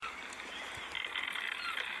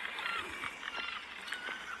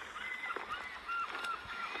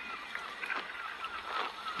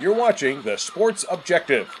You're watching The Sports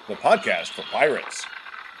Objective, the podcast for Pirates.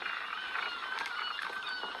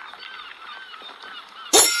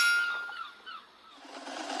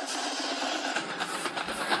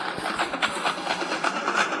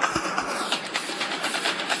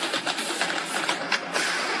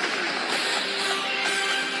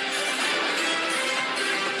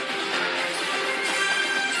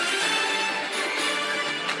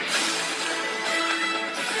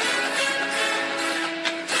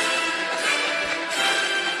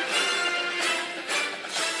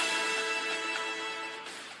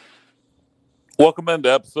 Welcome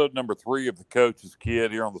into episode number 3 of The Coach's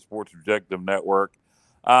Kid here on the Sports Objective Network.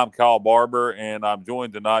 I'm Kyle Barber, and I'm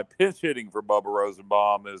joined tonight, pinch hitting for Bubba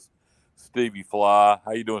Rosenbaum, is Stevie Fly.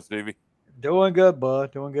 How you doing, Stevie? Doing good,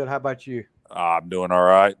 bud. Doing good. How about you? I'm doing all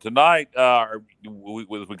right. Tonight,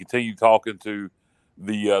 we continue talking to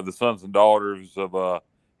the sons and daughters of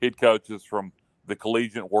head coaches from the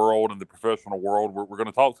collegiate world and the professional world. We're going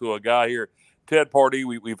to talk to a guy here, Ted Pardee.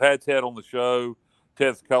 We've had Ted on the show.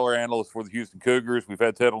 Ted's color analyst for the Houston Cougars. We've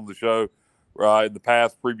had Ted on the show in the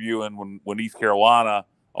past, previewing when East Carolina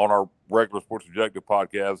on our regular Sports Objective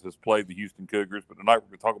podcast has played the Houston Cougars. But tonight we're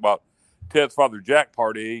going to talk about Ted's father, Jack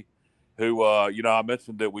Pardee, who I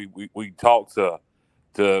mentioned that we talked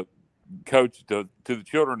to coach to the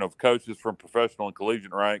children of coaches from professional and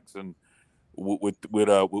collegiate ranks, and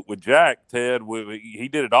with Jack, Ted, he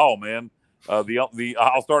did it all, man. I'll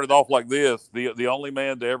start it off like this: the only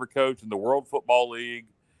man to ever coach in the World Football League,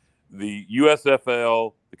 the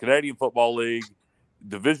USFL, the Canadian Football League,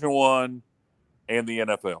 Division I, and the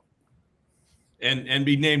NFL, and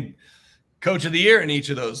be named Coach of the Year in each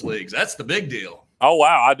of those leagues. That's the big deal. Oh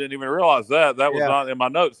wow, I didn't even realize that. That was not in my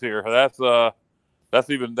notes here. That's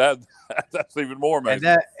even more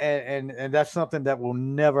amazing. And that's something that will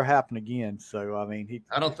never happen again. So I mean,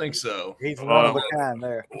 I don't think so. He's one of a kind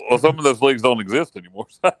there. Well, some of those leagues don't exist anymore.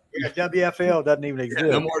 WFL doesn't even exist.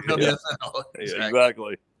 No more WFL.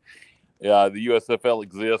 Exactly. Yeah, the USFL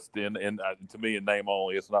exists in to me in name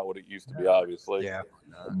only. It's not what it used to be, obviously. Yeah.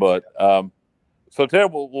 But so Ted,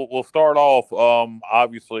 we'll start off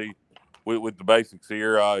obviously with the basics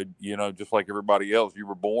here. Just like everybody else, you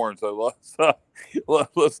were born. So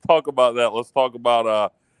let's talk about that. Let's talk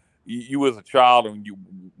about you as a child and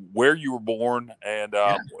where you were born and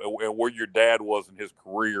where your dad was in his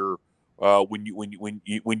career when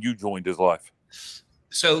you joined his life.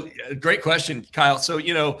 So great question, Kyle. So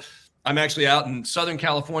I'm actually out in Southern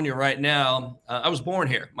California right now. I was born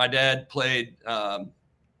here. My dad played.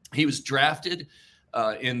 He was drafted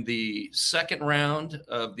in the second round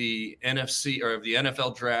of the NFC or of the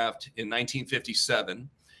NFL draft in 1957.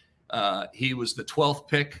 He was the 12th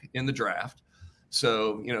pick in the draft.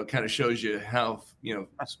 So, kind of shows you how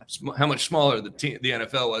much smaller the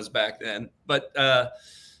NFL was back then. But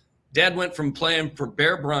Dad went from playing for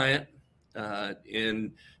Bear Bryant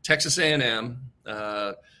in Texas A&M,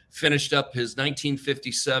 finished up his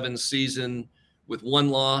 1957 season with one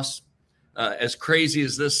loss. As crazy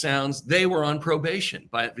as this sounds, they were on probation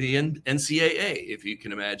by the NCAA, if you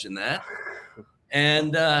can imagine that.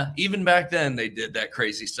 And even back then, they did that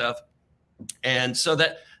crazy stuff. And so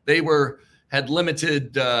that they had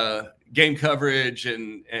limited game coverage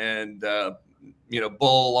and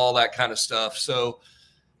bowl, all that kind of stuff. So,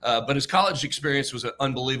 but his college experience was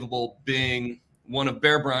unbelievable, being one of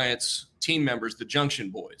Bear Bryant's team members, the Junction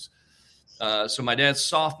Boys. So my dad's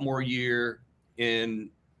sophomore year in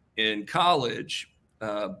college,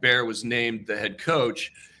 Bear was named the head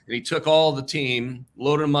coach, and he took all the team,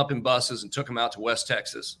 loaded them up in buses, and took them out to West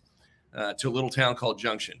Texas, to a little town called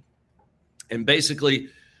Junction, and basically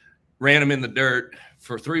ran them in the dirt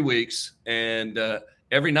for 3 weeks. And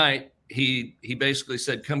every night he basically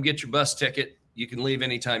said, "Come get your bus ticket. You can leave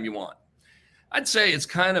anytime you want." I'd say it's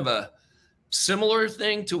kind of a similar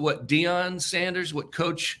thing to what what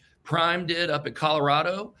Coach Prime did up at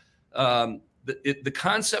Colorado. The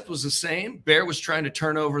concept was the same. Bear was trying to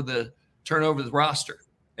turn over the roster,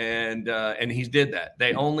 and he did that.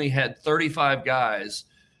 They only had 35 guys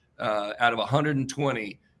out of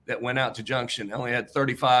 120 that went out to Junction. They only had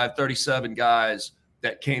 37 guys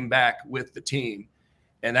that came back with the team,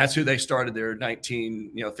 and that's who they started their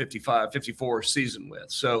 54 season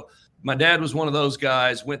with. So my dad was one of those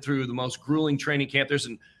guys. Went through the most grueling training camp. There's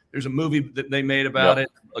a movie that they made about it.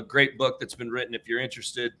 A great book that's been written if you're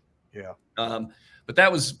interested. Yeah. But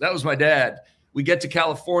that was my dad. We get to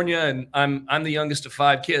California, and I'm the youngest of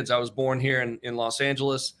 5 kids. I was born here in Los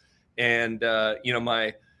Angeles, and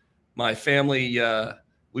my family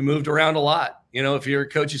we moved around a lot. If you're a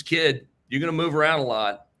coach's kid, you're going to move around a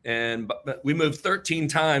lot. And we moved 13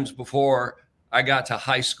 times before I got to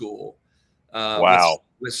high school. Wow.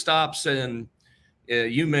 With stops in,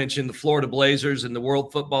 you mentioned the Florida Blazers in the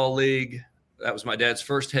World Football League. That was my dad's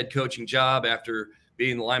first head coaching job after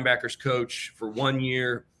being the linebackers coach for 1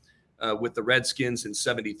 year with the Redskins in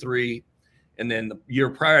 73. And then the year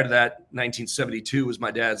prior to that, 1972, was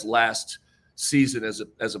my dad's last season as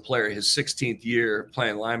a player, his 16th year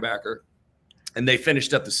playing linebacker. And they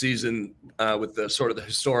finished up the season with the sort of the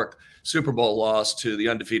historic Super Bowl loss to the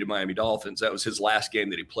undefeated Miami Dolphins. That was his last game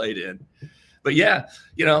that he played in. But yeah,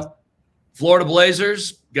 Florida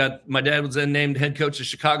Blazers my dad was then named head coach of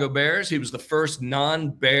Chicago Bears. He was the first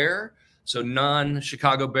non-Bear, so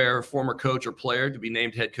non-Chicago Bear former coach or player to be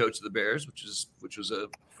named head coach of the Bears, which was a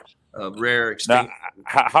rare extinct.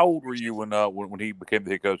 Now, how old were you when he became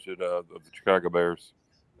the head coach of the Chicago Bears?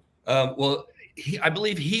 Well, I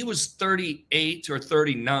believe he was 38 or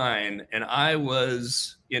 39, and I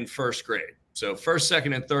was in first grade. So first,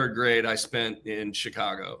 second, and third grade I spent in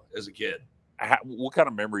Chicago as a kid. What kind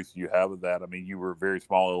of memories do you have of that? I mean, you were a very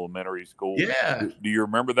small elementary school. Yeah. Do you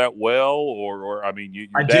remember that well? Or I mean, your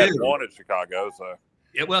dad won at Chicago, so.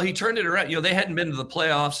 Yeah, well, he turned it around. They hadn't been to the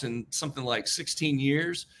playoffs in something like 16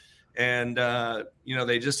 years. And,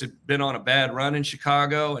 they just had been on a bad run in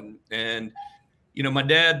Chicago. And my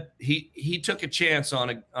dad, he took a chance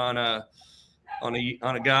on a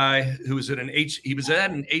guy who was at an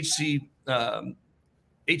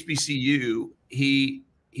HBCU.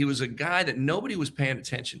 He was a guy that nobody was paying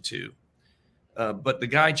attention to, but the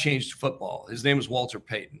guy changed football. His name was Walter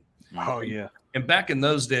Payton. Oh yeah. And back in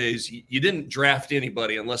those days, you didn't draft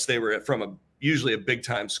anybody unless they were from usually a big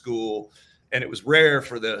time school, and it was rare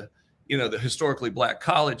for the historically black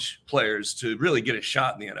college players to really get a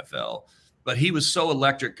shot in the NFL. But he was so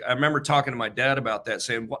electric. I remember talking to my dad about that,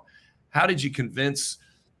 saying, "How did you convince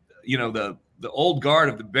the old guard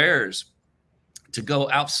of the Bears to go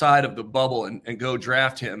outside of the bubble and go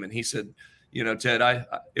draft him?" And he said, "Ted,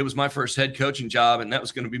 it was my first head coaching job, and that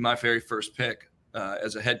was going to be my very first pick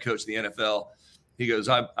as a head coach of the NFL." He goes,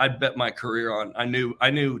 I bet my career on. I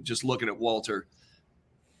knew just looking at Walter,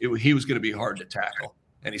 he was going to be hard to tackle.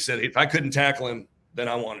 And he said, if I couldn't tackle him, then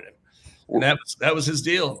I wanted him. And that was his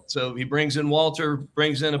deal. So he brings in Walter,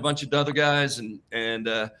 brings in a bunch of other guys, and in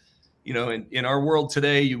our world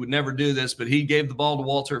today, you would never do this, but he gave the ball to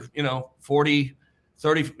Walter, 40,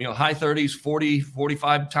 30, high 30s, 40,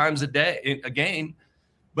 45 times a game.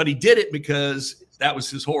 But he did it because that was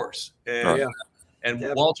his horse. And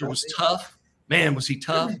Walter was tough. Man, was he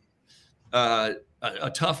tough. A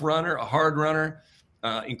tough runner, a hard runner,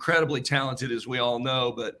 incredibly talented, as we all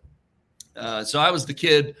know. But so I was the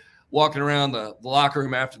kid walking around the locker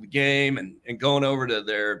room after the game and going over to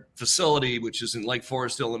their facility, which is in Lake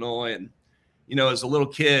Forest, Illinois. And, as a little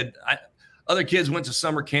kid, other kids went to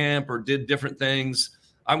summer camp or did different things.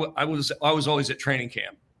 I was always at training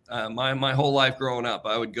camp. My whole life growing up,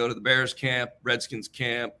 I would go to the Bears camp, Redskins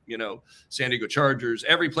camp, San Diego Chargers,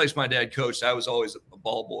 every place my dad coached. I was always a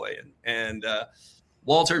ball boy. And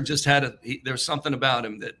Walter just had there was something about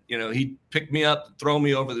him that, he'd pick me up, throw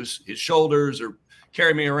me over his shoulders or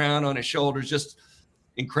carry me around on his shoulders. Just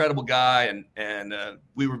incredible guy. And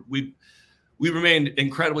we remained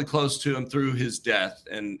incredibly close to him through his death.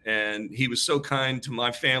 And he was so kind to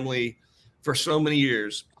my family for so many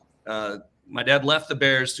years. My dad left the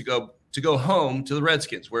Bears to go home to the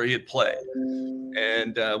Redskins where he had played.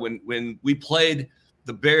 And when we played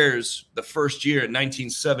the Bears the first year in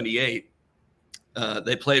 1978,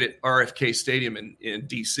 they played at RFK Stadium in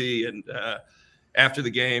DC. And after the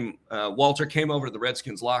game, Walter came over to the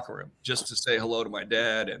Redskins locker room just to say hello to my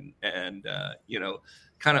dad and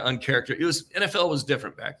kind of uncharacteristic. NFL was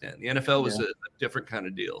different back then. The NFL was a different kind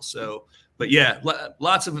of deal. So, but yeah,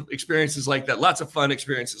 lots of experiences like that, lots of fun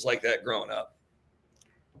experiences like that growing up.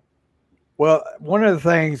 Well, one of the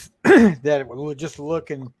things that we're just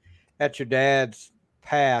looking at your dad's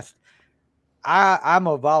past, I'm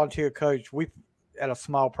a volunteer coach. We at a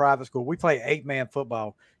small private school, we play 8-man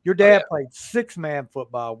football. Your dad played 6-man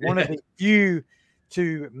football, one of the few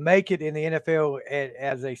to make it in the NFL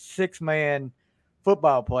as a 6-man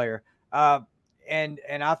football player. And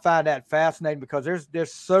I find that fascinating because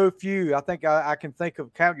there's so few. I think I can think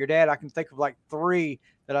of, count your dad, I can think of like 3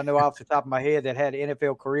 that I know off the top of my head that had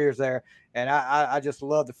NFL careers there. And I just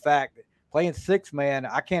love the fact that playing 6-man,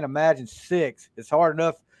 I can't imagine 6. It's hard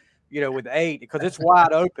enough, with 8 because it's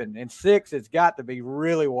wide open, and 6 it's got to be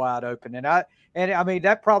really wide open. And I mean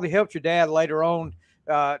that probably helped your dad later on,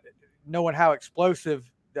 knowing how explosive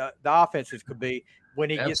the offenses could be when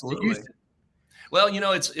he gets to Houston. Well,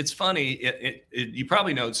 it's funny. You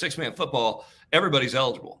probably know in 6-man football, everybody's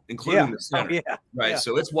eligible, including the center. Right. Yeah.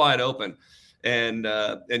 So it's wide open. And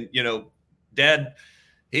Dad,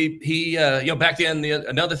 Back then,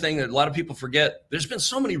 another thing that a lot of people forget, there's been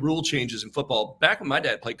so many rule changes in football. Back when my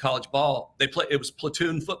dad played college ball, it was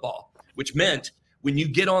platoon football, which meant when you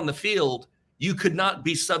get on the field, you could not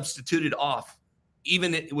be substituted off,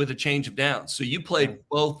 even with a change of downs. So you played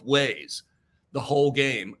both ways the whole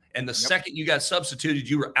game. And the second you got substituted,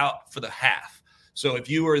 you were out for the half. So if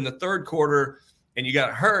you were in the third quarter and you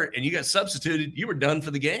got hurt and you got substituted, you were done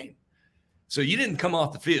for the game. So you didn't come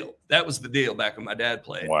off the field. That was the deal back when my dad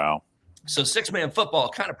played. Wow. So 6-man football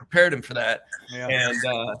kind of prepared him for that. Yeah. And,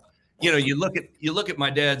 you look at my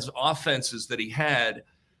dad's offenses that he had,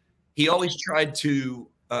 he always tried to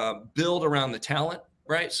build around the talent,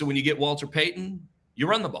 right? So when you get Walter Payton, you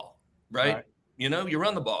run the ball, right? You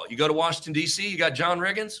run the ball. You go to Washington, D.C., you got John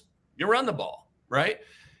Riggins, you run the ball, right?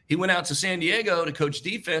 He went out to San Diego to coach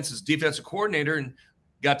defense as defensive coordinator and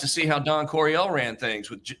got to see how Don Coryell ran things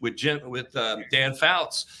with Dan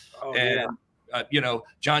Fouts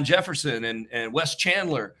John Jefferson and Wes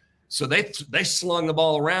Chandler. So they slung the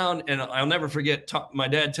ball around, and I'll never forget my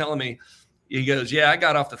dad telling me, he goes, "Yeah, I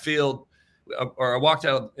got off the field, or I walked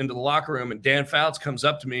out into the locker room, and Dan Fouts comes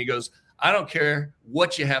up to me. He goes, I don't care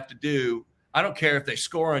what you have to do. I don't care if they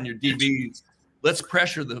score on your DBs. Let's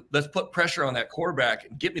put pressure on that quarterback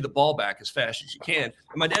and get me the ball back as fast as you can."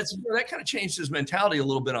 And my dad said, that kind of changed his mentality a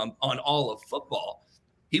little bit on all of football.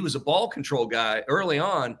 He was a ball control guy early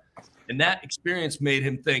on, and that experience made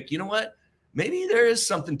him think, you know what? Maybe there is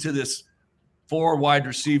something to this 4 wide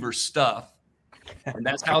receiver stuff. And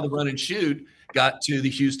that's how the run and shoot got to the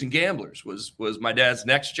Houston Gamblers. Was my dad's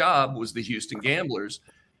next job was the Houston Gamblers,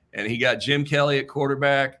 and he got Jim Kelly at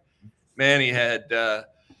quarterback. Man, he had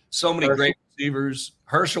so many great receivers.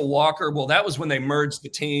 Herschel Walker. Well, that was when they merged the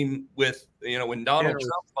team with, when Donald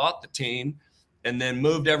Trump bought the team and then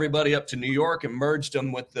moved everybody up to New York and merged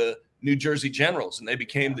them with the New Jersey Generals, and they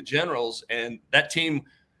became the Generals. And that team,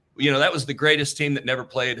 that was the greatest team that never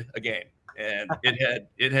played a game. And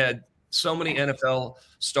it had so many NFL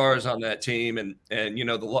stars on that team, and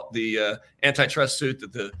the antitrust suit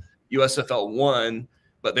that the USFL won,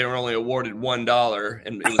 but they were only awarded $1,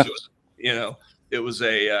 and it was it was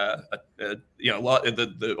the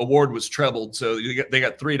award was trebled, so they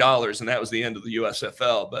got $3, and that was the end of the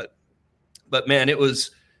USFL. But man, it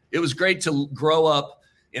was great to grow up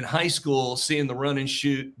in high school, seeing the run and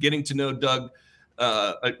shoot, getting to know Doug.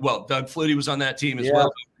 Doug Flutie was on that team as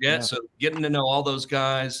well. Yeah, so getting to know all those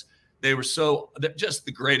guys. They're just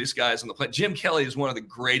the greatest guys on the planet. Jim Kelly is one of the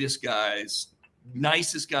greatest guys,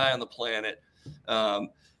 nicest guy on the planet.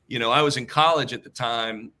 I was in college at the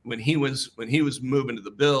time when he was moving to the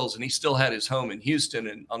Bills, and he still had his home in Houston.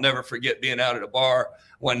 And I'll never forget being out at a bar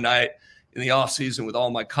one night in the off season with all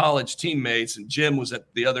my college teammates, and Jim was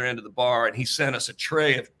at the other end of the bar, and he sent us a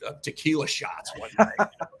tray of tequila shots one night.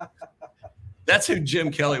 That's who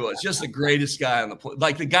Jim Kelly was. Just the greatest guy on the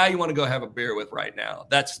like the guy you want to go have a beer with right now.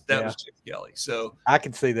 That was Jim Kelly. So I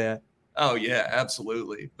can see that. Oh yeah,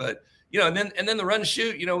 absolutely. But and then the run and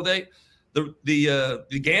shoot.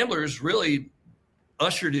 The Gamblers really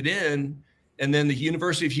ushered it in, and then the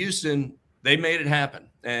University of Houston, they made it happen.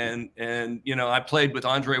 And I played with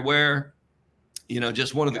Andre Ware.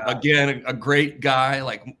 Just one of the a great guy,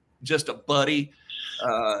 like just a buddy.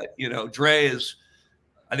 Dre is.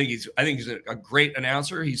 I think he's a great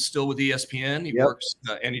announcer. He's still with ESPN. He works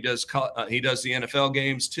and he does the NFL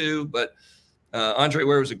games too. But Andre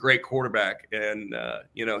Ware was a great quarterback, and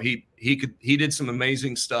he did some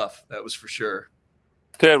amazing stuff. That was for sure.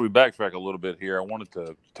 Ted, we backtrack a little bit here. I wanted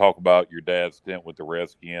to talk about your dad's stint with the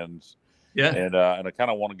Redskins. Yeah, and I kind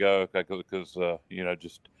of want to go because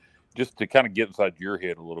just to kind of get inside your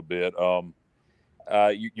head a little bit.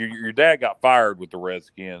 Your dad got fired with the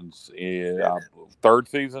Redskins in third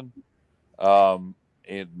season. Was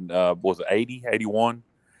it 80, 81?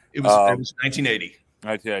 It was 1980.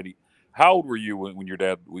 1980. How old were you when your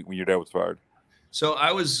dad was fired? So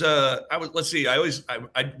I was let's see.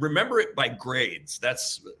 I remember it by grades.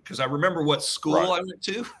 That's because I remember what school I went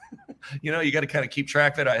to. You got to kind of keep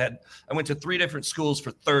track of it. I went to 3 different schools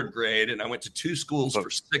for 3rd grade, and I went to 2 schools for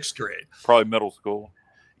 6th grade. Probably middle school.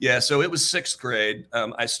 Yeah, so it was 6th grade.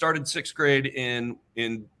 I started 6th grade in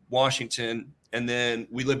Washington, and then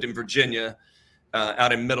we lived in Virginia,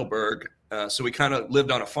 out in Middleburg. So we kind of lived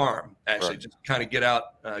on a farm, actually, just kind of get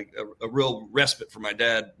out a real respite for my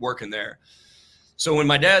dad working there. So when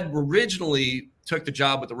my dad originally took the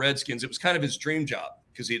job with the Redskins, it was kind of his dream job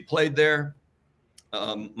because he had played there.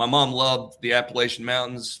 My mom loved the Appalachian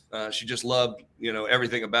Mountains. She just loved,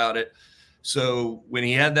 everything about it. So when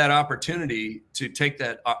he had that opportunity to take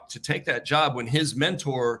that job, when his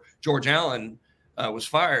mentor George Allen was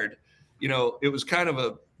fired, it was kind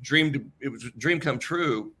of it was a dream come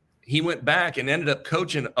true. He went back and ended up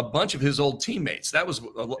coaching a bunch of his old teammates. That was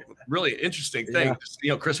a really interesting thing.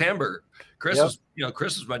 Yeah. Chris Hamburger. Chris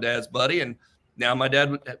was my dad's buddy, and now my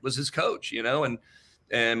dad was his coach.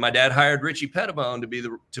 And my dad hired Richie Pettibone to be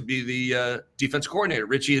the defense coordinator.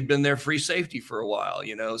 Richie had been their free safety for a while.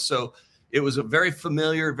 So it was a very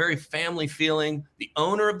familiar, very family feeling. The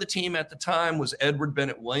owner of the team at the time was Edward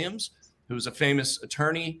Bennett Williams, who was a famous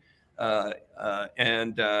attorney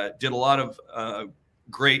and did a lot of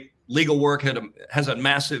great legal work. Has a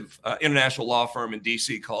massive international law firm in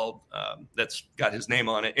D.C. called that's got his name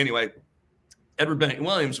on it. Anyway, Edward Bennett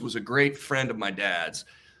Williams was a great friend of my dad's,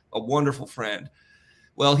 a wonderful friend.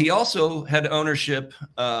 Well, he also had ownership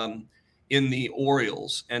in the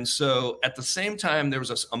Orioles. And so at the same time, there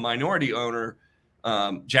was a minority owner,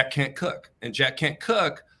 Jack Kent Cooke. And Jack Kent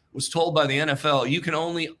Cooke was told by the NFL,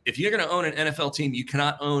 if you're going to own an NFL team, you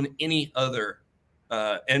cannot own any other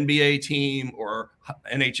NBA team or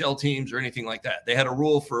NHL teams or anything like that. They had a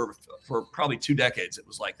rule for probably 2 decades. It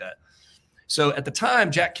was like that. So at the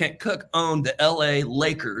time, Jack Kent Cooke owned the LA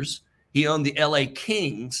Lakers. He owned the LA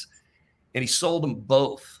Kings, and he sold them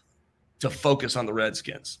both to focus on the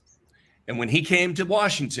Redskins. And when he came to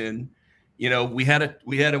Washington, we had a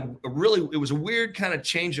really, it was a weird kind of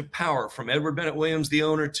change of power from Edward Bennett Williams, the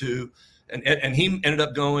owner, and he ended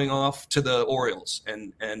up going off to the Orioles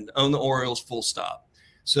and owned the Orioles full stop.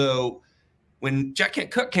 So when Jack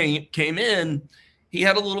Kent Cooke came in, he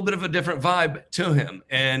had a little bit of a different vibe to him,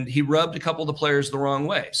 and he rubbed a couple of the players the wrong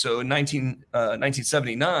way. So in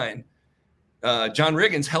 1979, John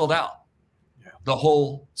Riggins held out the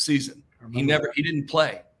whole season. He didn't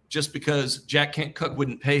play just because Jack Kent Cooke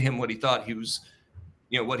wouldn't pay him what he thought he was,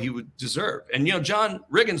 what he would deserve. And, John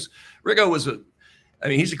Riggo was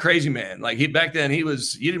he's a crazy man. Like back then you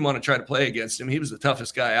didn't want to try to play against him. He was the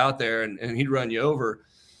toughest guy out there, and he'd run you over.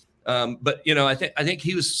 But I think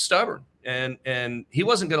he was stubborn, and he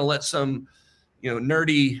wasn't going to let some,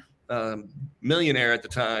 nerdy millionaire at the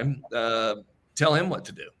time tell him what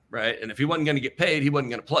to do. Right. And if he wasn't going to get paid, he wasn't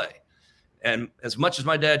going to play. And as much as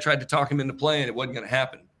my dad tried to talk him into playing, it wasn't going to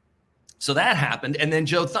happen. So that happened. And then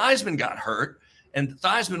Joe Theismann got hurt, and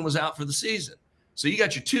Theismann was out for the season. So you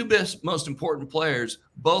got your two most important players,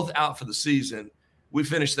 both out for the season. We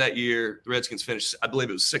finished that year. The Redskins finished, I believe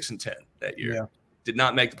it was 6-10 that year. Yeah. Did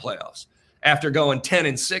not make the playoffs. After going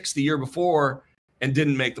 10-6 the year before and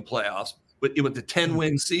didn't make the playoffs, with the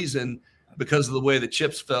 10-win season because of the way the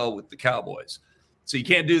chips fell with the Cowboys. So you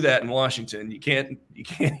can't do that in Washington. You can't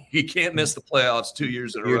miss the playoffs 2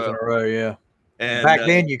 years in a row. Yeah. And back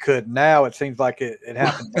then you could. Now it seems like it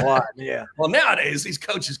happens a lot. Yeah. Well, nowadays these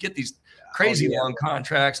coaches get these crazy long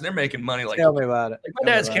contracts, and they're making money. Like, tell me about it. Like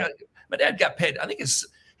my dad got paid. I think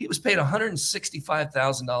he was paid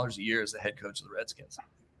 $165,000 a year as the head coach of the Redskins.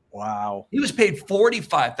 Wow. He was paid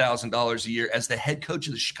 $45,000 a year as the head coach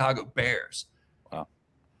of the Chicago Bears. Wow.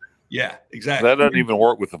 Yeah, exactly. That doesn't even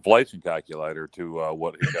work with inflation calculator to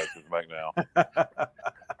what head coaches make now.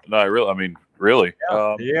 No, really.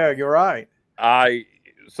 Yeah, you're right.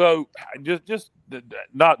 Just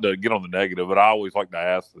not to get on the negative, but I always like to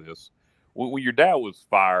ask this: when your dad was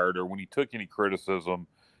fired, or when he took any criticism,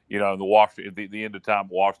 in the end of time,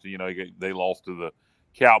 Washington, they lost to the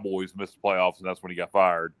Cowboys, missed the playoffs, and that's when he got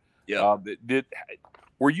fired. Yeah. Did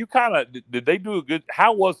they do a good?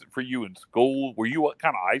 How was it for you in school? Were you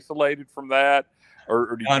kind of isolated from that,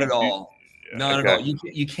 or did not at all? Not at all.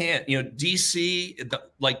 You can't. DC.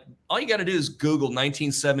 All you got to do is Google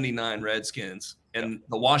 1979 Redskins, and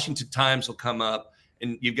the Washington Times will come up,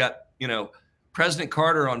 and you've got President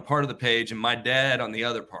Carter on part of the page, and my dad on the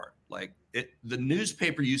other part. Like the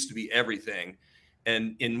newspaper used to be everything,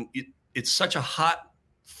 and it's such a hot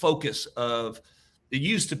focus of. It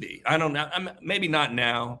used to be. I don't know. Maybe not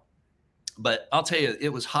now, but I'll tell you, it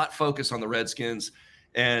was hot focus on the Redskins.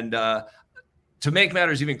 And to make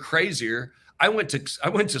matters even crazier, I went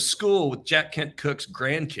to school with Jack Kent Cooke's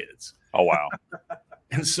grandkids. Oh wow!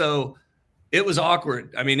 And so it was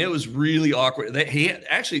awkward. It was really awkward. He had,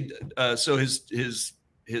 actually, so his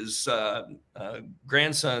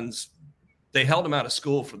grandsons, they held him out of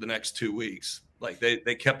school for the next 2 weeks. Like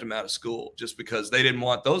they kept him out of school just because they didn't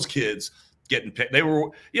want those kids getting picked. They were,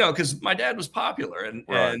 because my dad was popular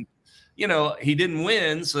and he didn't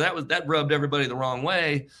win. So that rubbed everybody the wrong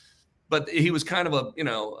way, but he was kind of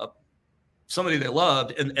somebody they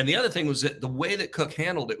loved. And the other thing was that the way that Cooke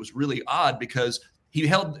handled it was really odd because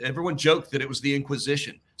everyone joked that it was the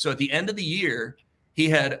Inquisition. So at the end of the year, he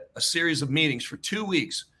had a series of meetings for 2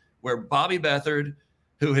 weeks where Bobby Beathard,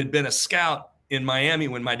 who had been a scout in Miami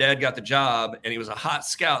when my dad got the job, and he was a hot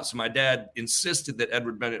scout. So my dad insisted that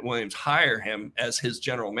Edward Bennett Williams hire him as his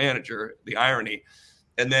general manager, the irony.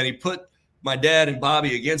 And then he put my dad and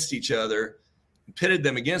Bobby against each other, pitted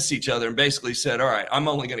them against each other, and basically said, all right, I'm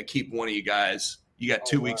only going to keep one of you guys. You got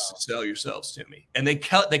 2 weeks to sell yourselves to me. And they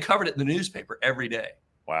covered it in the newspaper every day.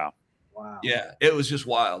 Wow. Yeah, it was just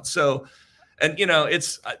wild. So, and,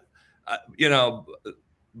 it's,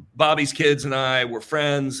 Bobby's kids and I were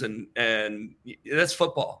friends, and that's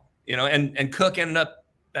football, and Cook ended up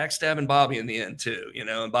backstabbing Bobby in the end too,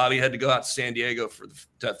 and Bobby had to go out to San Diego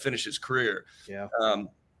to finish his career. Yeah.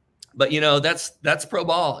 But that's pro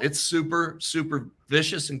ball. It's super, super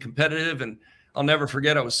vicious and competitive. And I'll never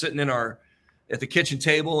forget, I was sitting at the kitchen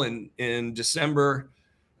table in December,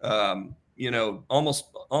 almost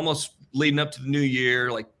leading up to the new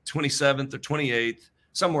year, like 27th or 28th,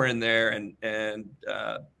 somewhere in there. And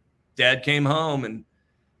Dad came home,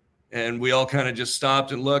 and we all kind of just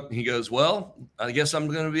stopped and looked, and he goes, well, I guess I'm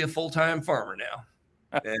going to be a full-time farmer now.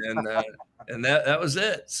 And that was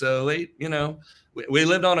it. So we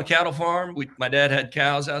lived on a cattle farm. My dad had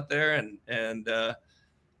cows out there, and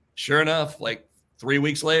sure enough, like 3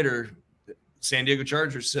 weeks later, San Diego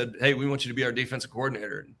Chargers said, hey, we want you to be our defensive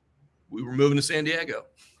coordinator. And we were moving to San Diego.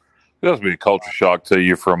 It must be a culture shock to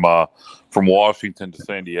you from Washington to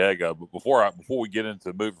San Diego. But before we get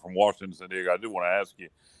into moving from Washington to San Diego, I do want to ask you,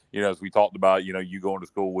 as we talked about, you going to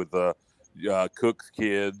school with Cook's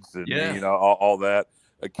kids and all that.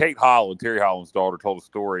 Kate Holland, Terry Holland's daughter, told a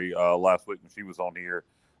story last week when she was on here.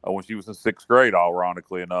 When she was in 6th grade,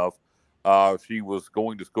 ironically enough, she was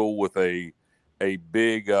going to school with a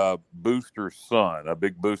big booster's son, a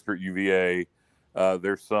big booster at UVA,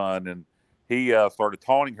 their son, and he started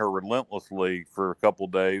taunting her relentlessly for a couple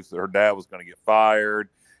of days that her dad was going to get fired.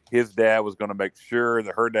 His dad was going to make sure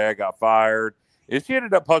that her dad got fired. And she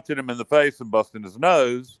ended up punching him in the face and busting his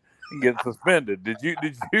nose and getting suspended. Did you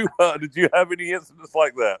have any incidents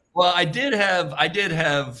like that? Well, I did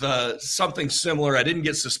have something similar. I didn't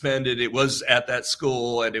get suspended. It was at that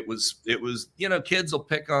school, and it was kids will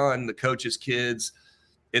pick on the coach's kids.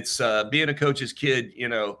 It's being a coach's kid,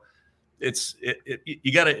 you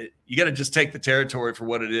gotta just take the territory for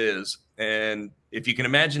what it is. And if you can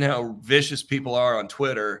imagine how vicious people are on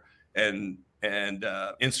Twitter and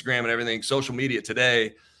Instagram and everything, social media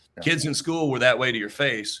today, kids in school were that way to your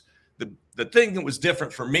face. The thing that was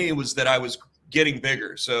different for me was that I was getting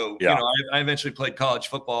bigger. So, I eventually played college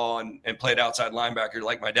football and played outside linebacker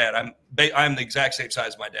like my dad. I'm the exact same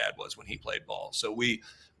size my dad was when he played ball. So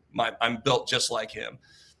I'm built just like him.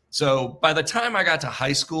 So by the time I got to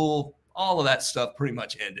high school, all of that stuff pretty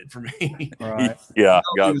much ended for me. Right. Yeah.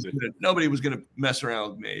 Nobody was going to mess around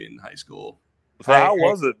with me in high school. So how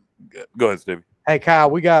was it? Go ahead, Stevie. Hey, Kyle,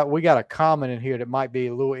 we got a comment in here that might be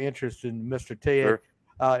a little interesting, Mr. Ted. Sure.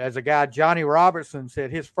 As a guy, Johnny Robertson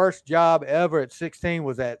said his first job ever at 16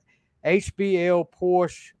 was at HBL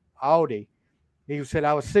Porsche Audi. He said,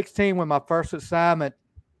 I was 16 when my first assignment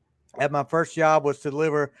at my first job was to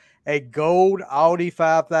deliver a gold Audi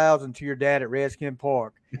 5000 to your dad at Redskin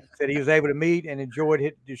Park. Said he was able to meet and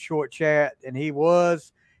enjoyed the short chat, and he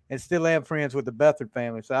was and still am friends with the Beathard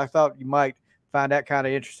family. So I thought you might find that kind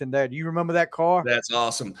of interesting there. Do you remember that car? That's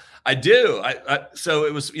awesome. I do. So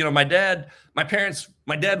it was, my dad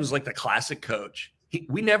was like the classic coach.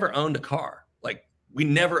 We never owned a car. Like we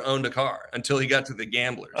never owned a car until he got to the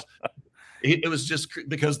Gamblers. It was just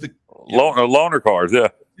because loaner cars. Yeah.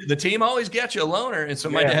 The team always gets you a loaner. And so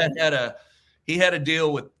my dad had a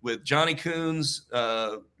deal with Johnny Coons,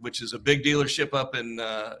 which is a big dealership up in,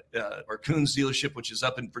 or Coons dealership, which is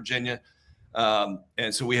up in Virginia.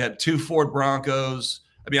 And so we had 2 Ford Broncos.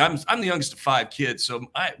 I mean, I'm the youngest of 5 kids. So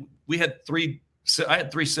I had 3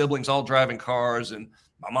 siblings all driving cars, and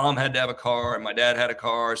my mom had to have a car and my dad had a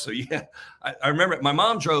car. So yeah, I remember my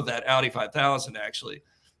mom drove that Audi 5000 actually.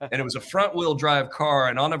 And it was a front wheel drive car.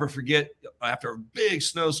 And I'll never forget, after a big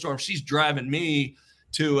snowstorm, she's driving me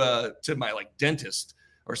to my like dentist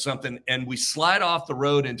or something. And we slide off the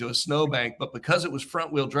road into a snowbank, but because it was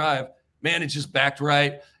front wheel drive, man, it just backed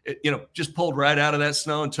right. It, just pulled right out of that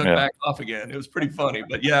snow and took back off again. It was pretty funny,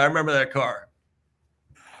 but yeah, I remember that car.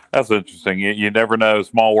 That's interesting. You never know.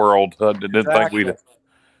 Small world. Didn't think we'd,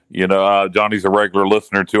 Johnny's a regular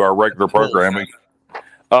listener to our regular programming.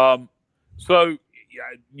 So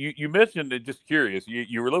you mentioned it, just curious,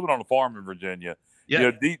 you were living on a farm in Virginia.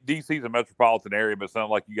 Yeah. DC is a metropolitan area, but it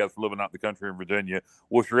sounded like you guys were living out in the country in Virginia,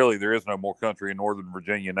 which really there is no more country in Northern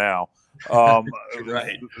Virginia now.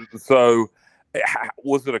 Right. So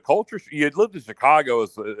was it a culture? You had lived in Chicago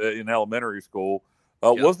in elementary school.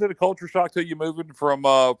 Was it a culture shock to you moving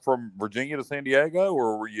from Virginia to San Diego,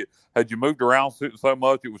 or had you moved around so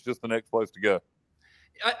much it was just the next place to go?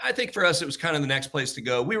 I think for us, it was kind of the next place to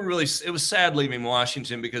go. It was sad leaving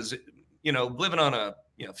Washington because, living on a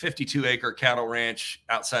 52-acre cattle ranch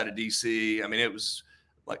outside of DC. I mean, it was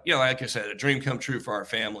like I said, a dream come true for our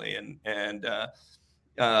family. And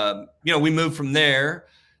we moved from there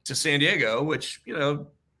to San Diego, which,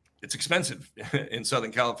 it's expensive in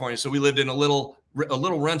Southern California. So we lived in a little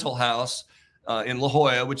rental house in La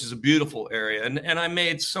Jolla, which is a beautiful area. And I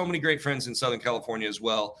made so many great friends in Southern California as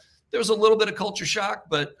well. There was a little bit of culture shock,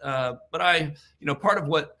 but I, part of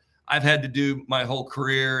what I've had to do my whole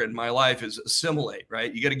career and my life is assimilate,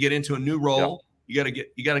 right? You got to get into a new role. Yeah.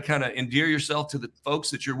 You got to kind of endear yourself to the folks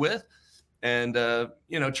that you're with and,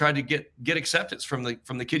 try to get acceptance from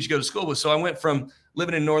the kids you go to school with. So I went from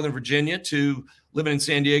living in Northern Virginia to living in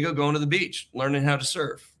San Diego, going to the beach, learning how to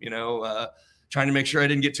surf, trying to make sure I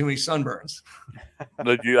didn't get too many sunburns.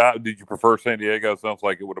 Did you prefer San Diego? Sounds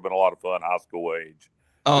like it would have been a lot of fun high school age.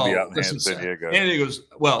 To be out in San Diego. San Diego's,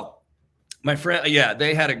 well, my friend,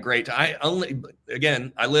 they had a great time.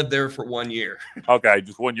 I lived there for 1 year. Okay,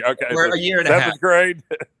 just 1 year. Okay, or a year and a half. 7th grade.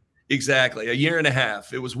 Exactly, a year and a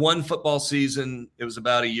half. It was one football season. It was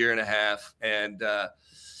about a year and a half, and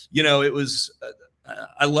it was.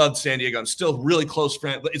 I loved San Diego. I'm still really close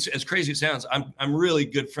friend, but it's as crazy as it sounds. I'm really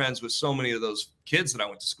good friends with so many of those kids that I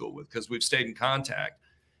went to school with because we've stayed in contact,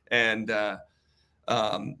 and.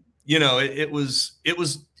 It was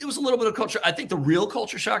a little bit of culture. I think the real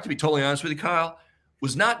culture shock, to be totally honest with you, Kyle,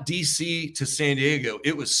 was not DC to San Diego.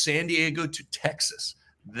 It was San Diego to Texas.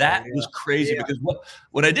 That was crazy because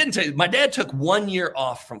what I didn't tell you, my dad took 1 year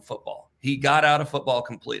off from football. He got out of football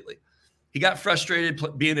completely. He got frustrated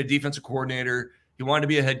being a defensive coordinator. He wanted to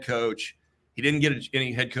be a head coach. He didn't get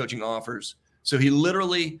any head coaching offers. So he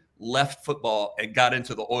literally left football and got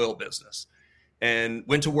into the oil business and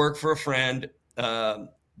went to work for a friend,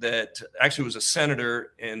 that actually was a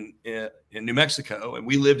senator in New Mexico. And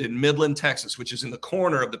we lived in Midland, Texas, which is in the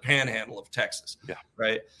corner of the panhandle of Texas. Yeah.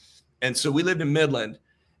 Right. And so we lived in Midland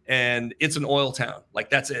and it's an oil town. Like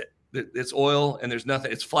that's it. It's oil and there's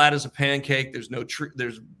nothing. It's flat as a pancake. There's no tree.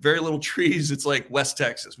 There's very little trees. It's like West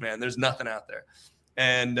Texas, man. There's nothing out there.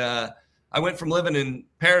 And I went from living in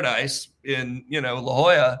paradise in, La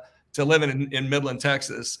Jolla to living in Midland,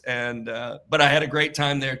 Texas. And, but I had a great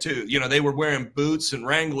time there too. They were wearing boots and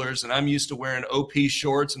Wranglers and I'm used to wearing OP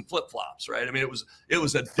shorts and flip flops. Right. I mean, it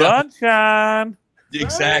was a sunshine.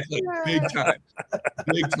 Exactly. Big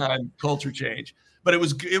time culture change, but it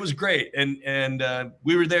was great. And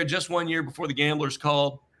we were there just 1 year before the Gamblers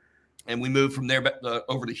called and we moved from there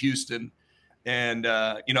over to Houston. And,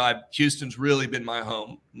 Houston's really been my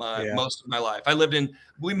home most of my life.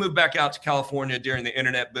 We moved back out to California during the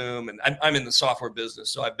internet boom and I'm in the software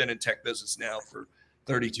business. So I've been in tech business now for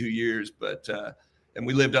 32 years, but, and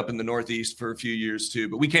we lived up in the Northeast for a few years too,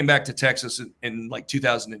 but we came back to Texas in like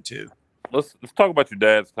 2002. Let's talk about your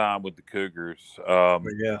dad's time with the Cougars.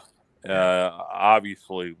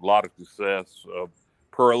 Obviously a lot of success,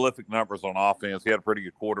 prolific numbers on offense. He had a pretty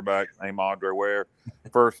good quarterback named Andre Ware.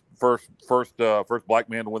 First black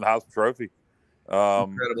man to win the Heisman Trophy.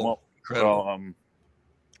 Incredible.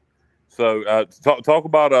 So talk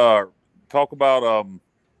about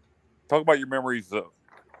your memories.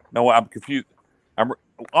 No, I'm confused.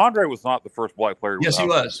 Andre was not the first black player. Yes, he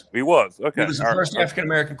was. He was. Okay. He was the first African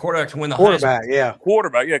American quarterback to win the quarterback. Heisman.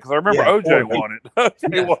 Quarterback. Yeah, because I remember OJ won it.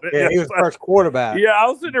 OJ won it. Yeah, he was the first quarterback. Yeah, I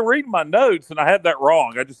was sitting there reading my notes and I had that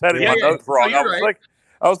wrong. I just had it in my notes wrong.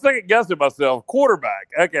 I was thinking, guessing myself, quarterback.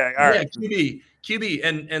 Okay, all right. QB,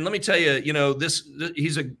 and let me tell you,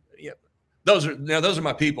 he's a. Those are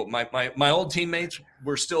my people. My old teammates.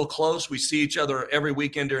 We're still close. We see each other every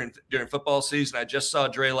weekend during football season. I just saw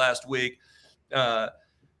Dre last week.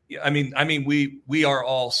 We are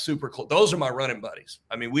all super close. Those are my running buddies.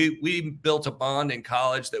 I mean, we built a bond in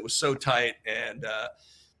college that was so tight, and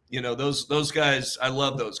those guys. I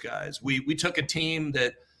love those guys. We took a team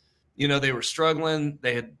that, they were struggling.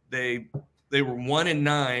 They were 1-9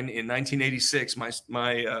 in 1986.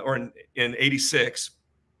 In 86,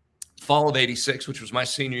 fall of 86, which was my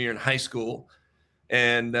senior year in high school,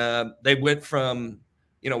 and they went from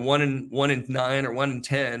 1-9 or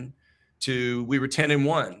 1-10. to we were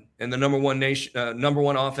 10-1 and the number one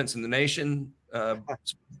offense in the nation,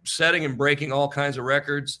 setting and breaking all kinds of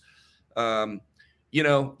records.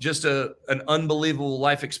 Just an unbelievable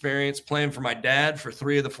life experience playing for my dad for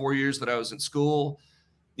 3 of the 4 years that I was in school.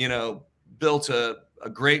 Built a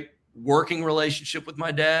great working relationship with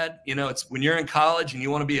my dad. It's when you're in college and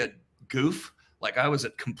you want to be a goof, like I was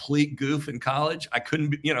a complete goof in college. I couldn't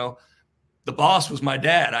be, the boss was my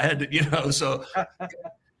dad. I had to, so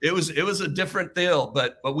it was a different deal,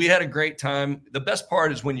 but we had a great time. The best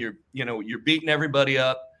part is when you're beating everybody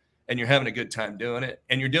up and you're having a good time doing it,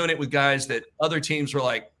 and you're doing it with guys that other teams were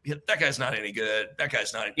like, that guy's not any good. That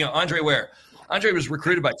guy's not, Andre Ware. Andre was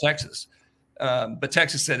recruited by Texas, but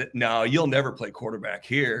Texas said, no, you'll never play quarterback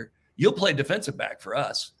here. You'll play defensive back for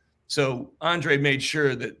us. So Andre made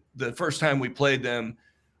sure that the first time we played them,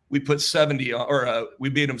 we put 70 or we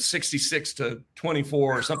beat them 66-24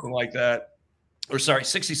 or something like that. Or sorry,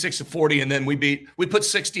 66-40. And then we put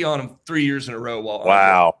 60 on them 3 years in a row.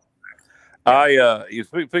 Wow.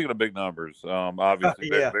 Speaking of big numbers, obviously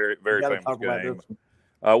very, very famous game.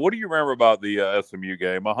 What do you remember about the SMU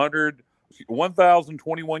game?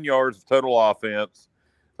 1,021 yards of total offense.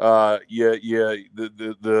 The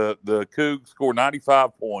Cougs scored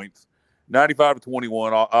 95 points,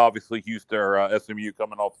 95-21. Obviously, Houston or SMU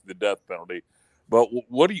coming off the death penalty. But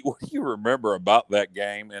what do you remember about that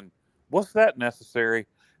game, and was that necessary?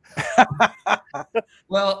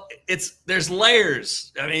 Well, there's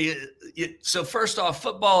layers. I mean, so first off,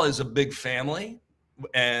 football is a big family,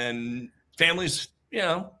 and families,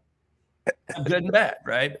 good and bad,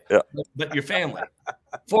 right? Yeah. But your family.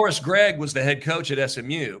 Forrest Gregg was the head coach at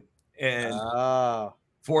SMU, and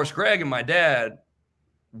Forrest Gregg and my dad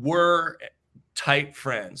were tight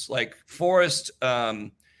friends. Like Forrest,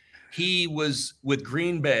 he was with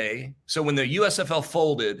Green Bay. So when the USFL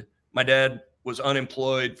folded, my dad was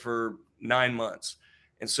unemployed for 9 months.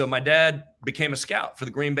 And so my dad became a scout for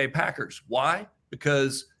the Green Bay Packers. Why?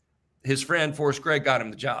 Because his friend Forrest Gregg got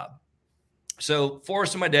him the job. So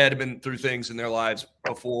Forrest and my dad have been through things in their lives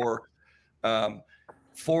before.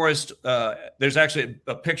 Forrest, there's actually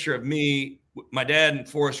a picture of me, my dad and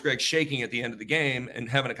Forrest Gregg shaking at the end of the game and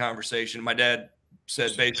having a conversation. My dad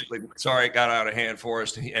said basically, sorry, it got out of hand,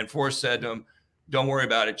 Forrest. And Forrest said to him, don't worry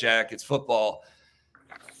about it, Jack. It's football.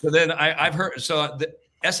 So then I've heard, so the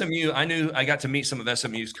SMU, I got to meet some of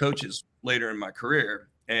SMU's coaches later in my career.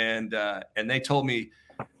 And they told me,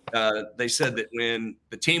 they said that when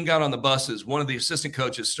the team got on the buses, one of the assistant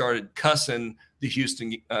coaches started cussing the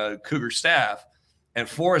Houston Cougar staff. And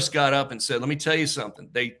Forrest got up and said, let me tell you something.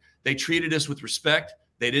 They treated us with respect.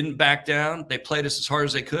 They didn't back down. They played us as hard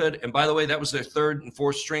as they could. And by the way, that was their third and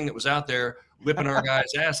fourth string that was out there whipping our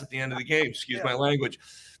guys' ass at the end of the game. Excuse my language.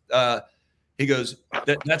 He goes,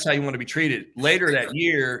 that's how you want to be treated. Later that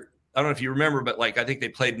year, I don't know if you remember, but I think they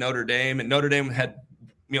played Notre Dame, and Notre Dame had,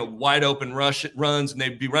 wide open runs, and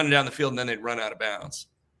they'd be running down the field and then they'd run out of bounds.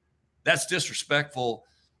 That's disrespectful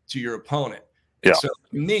to your opponent. Yeah. And so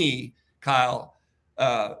to me, Kyle,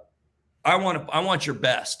 I want your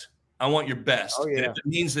best. I want your best. Oh, yeah. And if it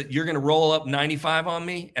means that you're going to roll up 95 on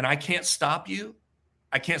me and I can't stop you,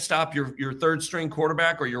 I can't stop your third string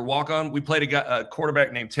quarterback or your walk-on. We played a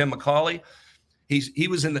quarterback named Tim McCauley. He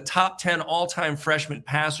was in the top 10 all-time freshman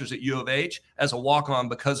passers at U of H as a walk-on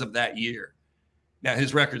because of that year. Now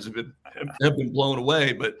his records have been blown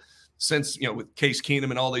away, but since with Case Keenum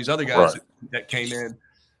and all these other guys that came in,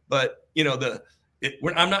 but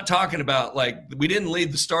I'm not talking about we didn't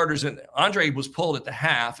leave the starters, and Andre was pulled at the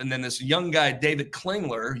half, and then this young guy David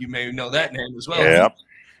Klingler, you may know that name as well. Yeah.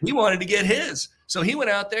 He wanted to get his. So he went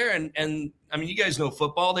out there and I mean, you guys know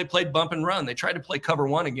football. They played bump and run. They tried to play cover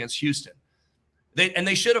one against Houston.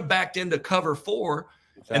 They should have backed into cover four,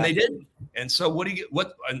 exactly. And they didn't. And so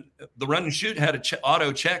the run and shoot had a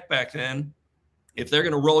auto check back then. If they're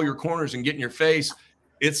going to roll your corners and get in your face,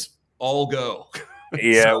 it's all go.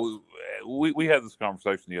 Yeah. So, we had this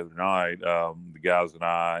conversation the other night, the guys and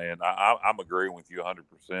I'm agreeing with you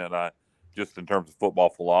 100%. Just in terms of football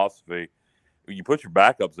philosophy, when you put your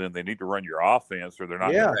backups in, they need to run your offense or they're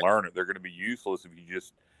not going to learn it. They're going to be useless if you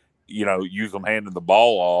just, use them handing the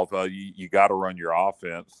ball off. You got to run your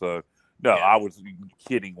offense. So, no, I was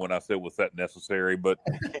kidding when I said was that necessary, but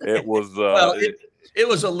it was. Well, it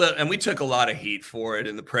was a little, and we took a lot of heat for it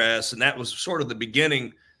in the press, and that was sort of the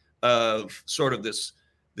beginning of sort of this.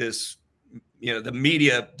 The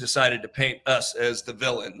media decided to paint us as the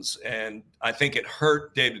villains, and I think it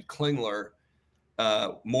hurt David Klingler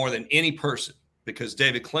more than any person, because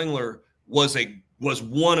David Klingler was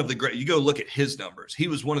one of the great. You go look at his numbers. He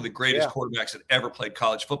was one of the greatest quarterbacks that ever played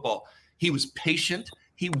college football. He was patient.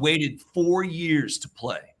 He waited 4 years to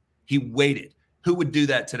play. He waited. Who would do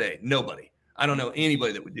that today? Nobody. I don't know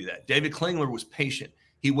anybody that would do that. David Klingler was patient.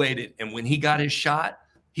 He waited, and when he got his shot,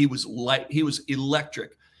 he was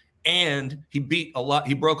electric. And he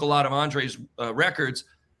broke a lot of Andre's records.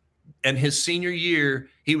 And his senior year,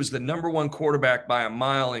 he was the number one quarterback by a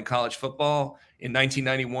mile in college football in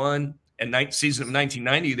 1991. And season of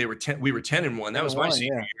 1990, we were 10-1. That was my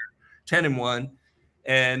senior year, 10-1.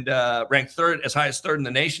 and ranked third, as high as third in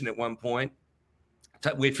the nation at one point.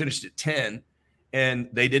 We had finished at 10, and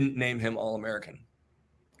they didn't name him All-American.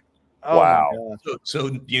 Oh, wow.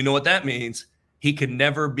 So you know what that means? He can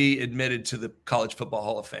never be admitted to the College Football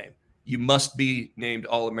Hall of Fame. You must be named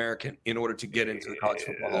All-American in order to get into the College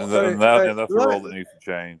Football Hall of Fame. And that's a rule that needs to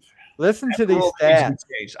change. Listen to these stats.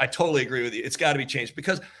 I totally agree with you. It's got to be changed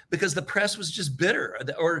because the press was just bitter,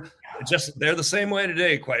 or just they're the same way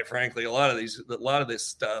today. Quite frankly, a lot of this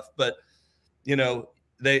stuff. But you know,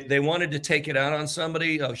 they wanted to take it out on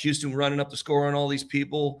somebody. Houston running up the score on all these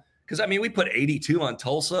people. Because I mean, we put 82 on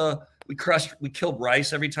Tulsa. We killed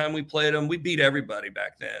Rice every time we played them. We beat everybody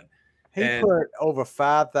back then. He put over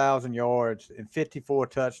 5,000 yards and 54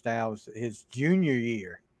 touchdowns his junior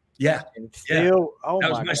year. Yeah. And still,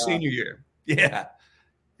 that was my senior year. Yeah.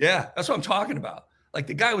 Yeah. That's what I'm talking about. Like,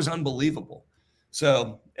 the guy was unbelievable.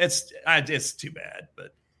 So it's too bad,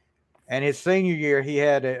 but. And his senior year, he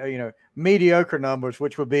had, mediocre numbers,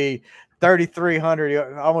 which would be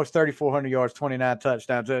 3,300, almost 3,400 yards, 29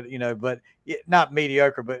 touchdowns, but not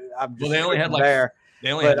mediocre, but I'm just they only had there.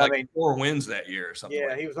 They only had 4 wins that year or something.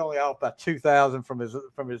 Yeah, he was only off by 2,000 from his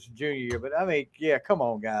junior year. But I mean, yeah, come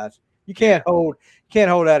on, guys. You can't hold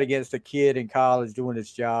out against a kid in college doing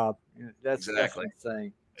his job. That's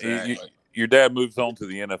insane. Exactly. Your dad moves on to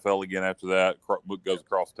the NFL again after that. Goes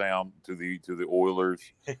across town to the Oilers.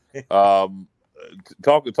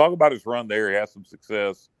 Talk about his run there. He has some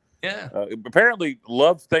success. Yeah. Apparently,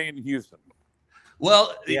 loves staying in Houston.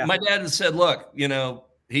 Well, my dad said, "Look,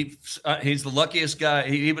 he's the luckiest guy."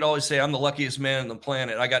 He would always say, "I'm the luckiest man on the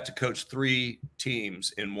planet. I got to coach 3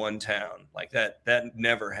 teams in one town. Like that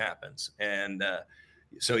never happens." And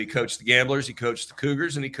so he coached the Gamblers, he coached the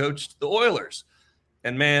Cougars, and he coached the Oilers.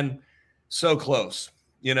 And man, so close.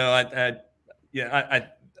 I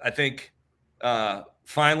think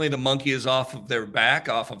finally the monkey is off of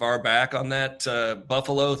our back on that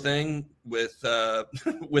Buffalo thing with the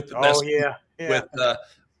best. With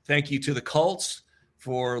thank you to the Colts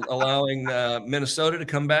for allowing Minnesota to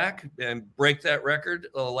come back and break that record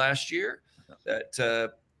last year.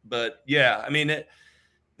 But yeah, I mean,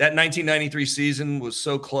 that 1993 season was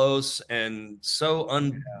so close and so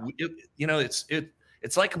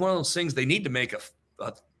it's like one of those things they need to make a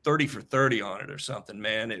 30 for 30 on it or something,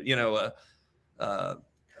 man.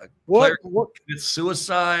 Player commits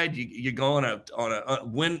suicide. You go on a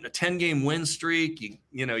 10-game win streak.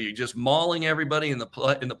 You're just mauling everybody in the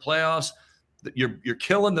playoffs. You're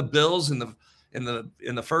killing the Bills in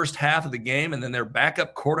the first half of the game, and then their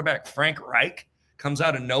backup quarterback Frank Reich comes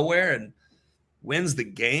out of nowhere and wins the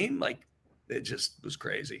game. Like, it just was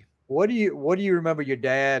crazy. What do you remember your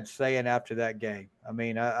dad saying after that game? I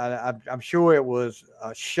mean, I'm sure it was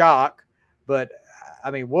a shock, but I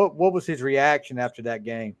mean, what was his reaction after that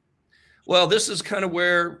game? Well, this is kind of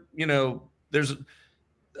where,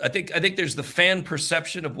 I think there's the fan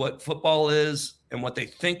perception of what football is and what they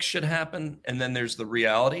think should happen. And then there's the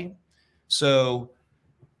reality. So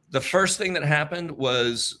the first thing that happened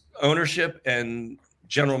was ownership and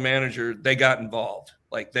general manager, they got involved.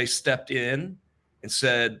 Like, they stepped in and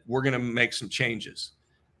said, we're going to make some changes.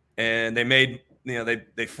 And they made,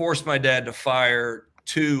 they forced my dad to fire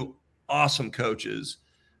 2 awesome coaches.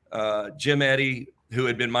 Jim Eddy, who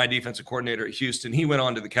had been my defensive coordinator at Houston, he went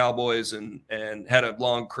on to the Cowboys and had a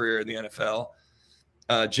long career in the NFL.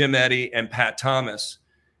 Jim Eddy and Pat Thomas.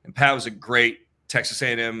 And Pat was a great Texas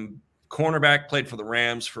A&M cornerback, played for the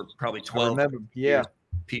Rams for probably 12 years.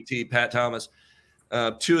 PT, Pat Thomas.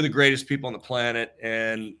 2 of the greatest people on the planet,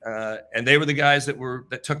 and they were the guys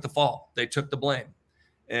that took the fall. They took the blame,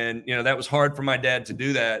 and that was hard for my dad to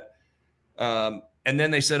do that. And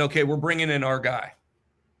then they said, "Okay, we're bringing in our guy,"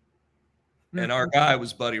 and our guy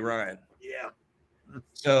was Buddy Ryan. Yeah.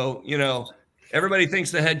 So everybody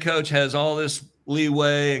thinks the head coach has all this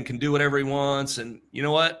leeway and can do whatever he wants, and you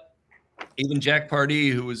know what? Even Jack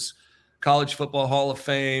Pardee, who was College Football Hall of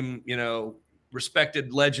Fame,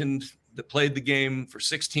 respected legend that played the game for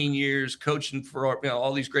 16 years, coaching for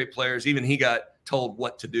all these great players. Even he got told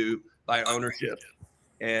what to do by ownership.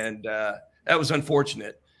 And that was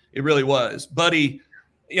unfortunate. It really was. Buddy,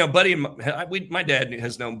 Buddy, my dad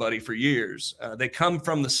has known Buddy for years. They come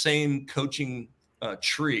from the same coaching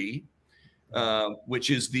tree, which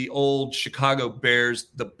is the old Chicago Bears,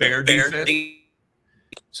 the Bear defense.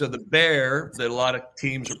 So the Bear that a lot of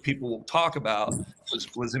teams or people will talk about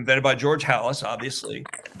was invented by George Halas, obviously.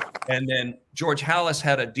 And then George Halas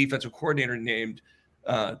had a defensive coordinator named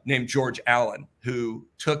George Allen, who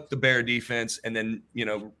took the Bear defense and then,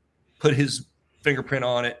 put his fingerprint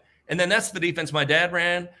on it. And then that's the defense my dad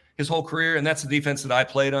ran his whole career. And that's the defense that I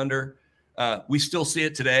played under. We still see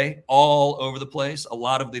it today all over the place. A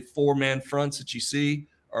lot of the 4-man fronts that you see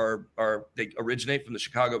they originate from the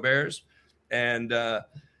Chicago Bears. And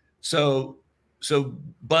so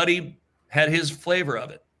Buddy had his flavor of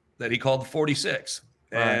it that he called the 46.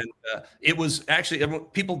 Right. And it was actually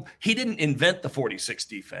he didn't invent the 46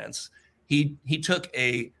 defense. He took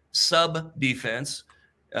a sub defense,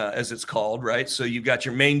 as it's called, right? So you've got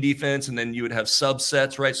your main defense, and then you would have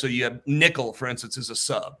subsets, right? So you have nickel, for instance, is a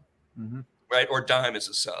sub, right? Or dime is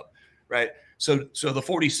a sub, right? So the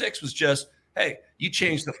 46 was just, hey, you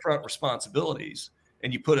change the front responsibilities,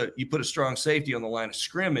 and you put a strong safety on the line of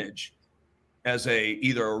scrimmage as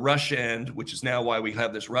either a rush end, which is now why we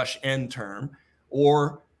have this rush end term,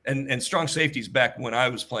 or and strong safeties back when I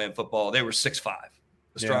was playing football, they were 6'5".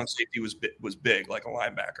 The strong safety was big, like a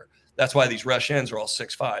linebacker. That's why these rush ends are all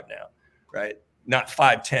 6'5" now, right? Not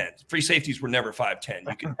 5'10". Free safeties were never 5'10".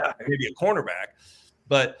 You could maybe a cornerback,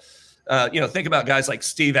 but think about guys like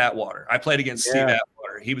Steve Atwater. I played against Steve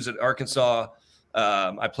Atwater. He was at Arkansas.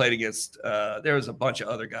 I played against there was a bunch of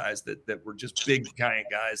other guys that were just big giant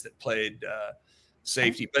guys that played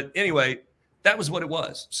safety. But anyway, that was what it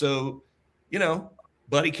was. So,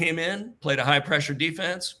 Buddy came in, played a high pressure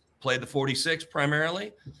defense, played the 46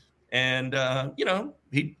 primarily, and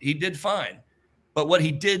he did fine. But what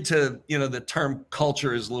he did to, the term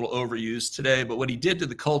culture is a little overused today, but what he did to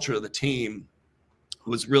the culture of the team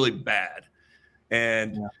was really bad.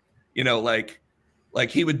 And like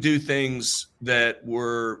he would do things that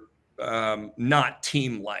were not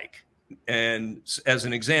team-like. And as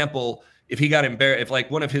an example, if he got embarrassed, if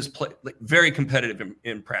like one of his very competitive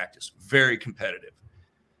in practice, very competitive,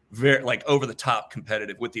 very like over the top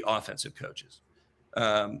competitive with the offensive coaches,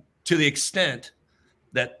 to the extent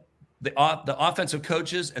that the offensive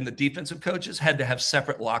coaches and the defensive coaches had to have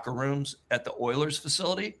separate locker rooms at the Oilers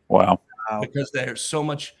facility. Wow. Because there's so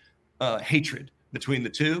much hatred between the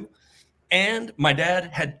two. And my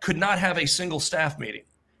dad could not have a single staff meeting.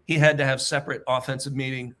 He had to have separate offensive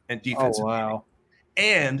meeting and defensive meeting.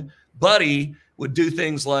 And Buddy would do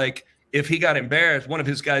things like, if he got embarrassed, one of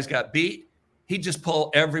his guys got beat, he'd just pull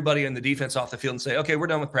everybody in the defense off the field and say, okay, we're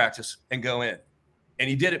done with practice, and go in. And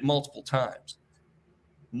he did it multiple times.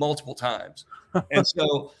 And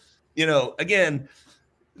so, again,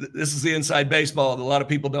 this is the inside baseball that a lot of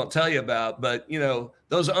people don't tell you about. But,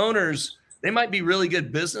 those owners, they might be really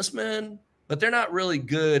good businessmen, but they're not really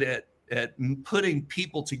good at putting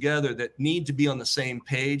people together that need to be on the same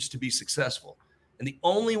page to be successful. And the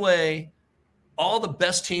only way, all the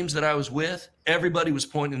best teams that I was with, everybody was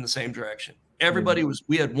pointing in the same direction. Everybody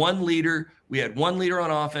we had one leader. We had one leader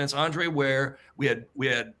on offense, Andre Ware. We had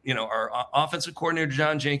our offensive coordinator,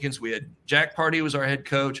 John Jenkins. We had Jack Pardee was our head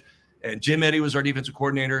coach, and Jim Eddy was our defensive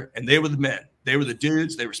coordinator. And they were the men. They were the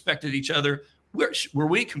dudes. They respected each other. Were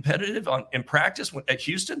we competitive in practice at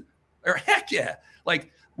Houston? Or heck yeah.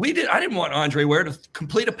 Like I didn't want Andre Ware to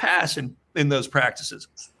complete a pass in those practices.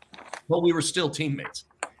 But we were still teammates.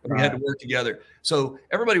 And we had to work together. So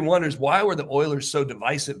everybody wonders, why were the Oilers so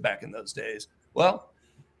divisive back in those days? Well,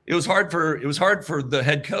 it was hard for the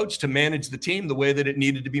head coach to manage the team the way that it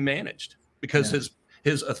needed to be managed, because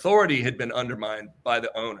his authority had been undermined by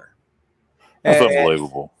the owner. That's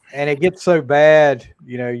unbelievable. And it gets so bad,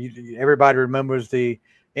 everybody remembers the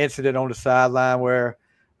incident on the sideline where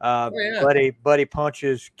Buddy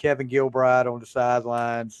punches Kevin Gilbride on the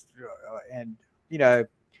sidelines. And,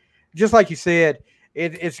 just like you said,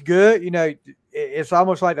 it's good. It's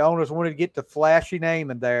almost like the owners wanted to get the flashy name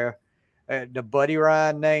in there, the Buddy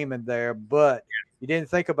Ryan name in there, but you didn't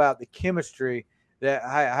think about the chemistry, that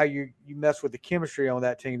how you mess with the chemistry on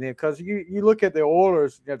that team then. Because you look at the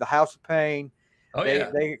Oilers, the House of Pain.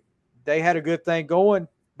 They had a good thing going,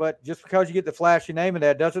 but just because you get the flashy name in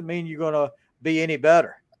there doesn't mean you're going to be any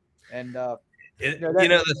better. And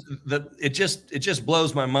it just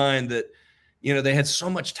blows my mind that they had so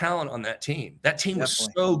much talent on that team. That team was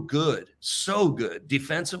so good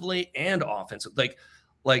defensively and offensively.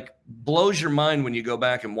 Like blows your mind when you go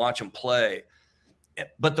back and watch them play.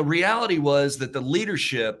 But the reality was that the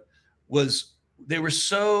leadership they were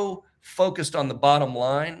so focused on the bottom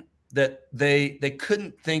line that they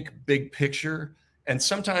couldn't think big picture. And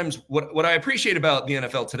sometimes what I appreciate about the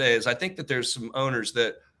NFL today is I think that there's some owners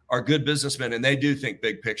that are good businessmen, and they do think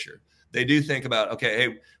big picture. They do think about, okay,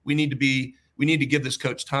 hey, we need to give this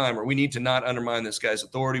coach time, or we need to not undermine this guy's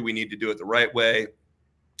authority. We need to do it the right way.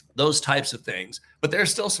 Those types of things. But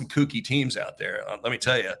there's still some kooky teams out there. Let me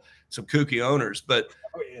tell you, some kooky owners. But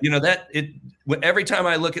every time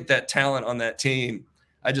I look at that talent on that team,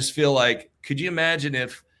 I just feel like, could you imagine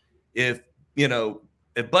if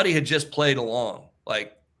Buddy had just played along?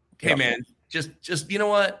 Like, hey man, just you know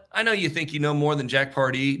what? I know you think you know more than Jack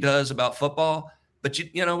Pardee does about football, but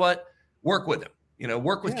you know what? Work with him.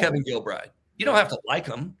 Work with Kevin Gilbride. You don't have to like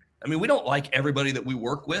him. I mean, we don't like everybody that we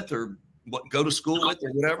work with or go to school with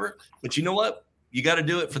or whatever. But you know what? You got to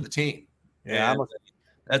do it for the team. Yeah,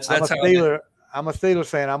 that's I'm a how Steeler. I'm a Steelers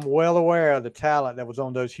fan. I'm well aware of the talent that was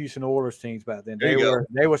on those Houston Oilers teams back then.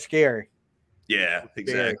 They were scary. Yeah,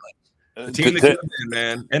 exactly. Scary. The team that could have been,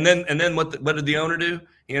 man. And then what did the owner do?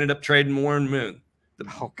 He ended up trading Warren Moon.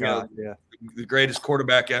 The greatest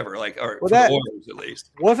quarterback ever, for the Oilers at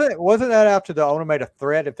least. Wasn't that after the owner made a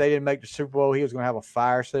threat if they didn't make the Super Bowl, he was going to have a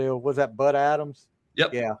fire sale? Was that Bud Adams?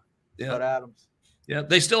 Yep. Yeah. Bud Adams. Yeah,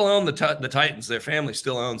 they still own the Titans. Their family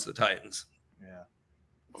still owns the Titans. Yeah.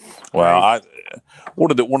 Well, I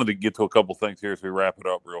wanted to get to a couple things here as we wrap it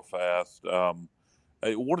up real fast.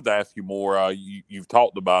 I wanted to ask you more. You've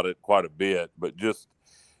talked about it quite a bit, but just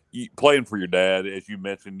playing for your dad, as you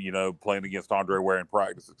mentioned, playing against Andre Ware in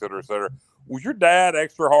practice, et cetera, et cetera. Was your dad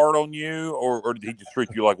extra hard on you, or did he just treat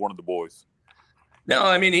you like one of the boys? No,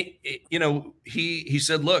 I mean, he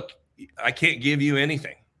said, look, I can't give you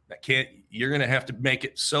anything. You're going to have to make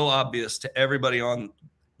it so obvious to everybody on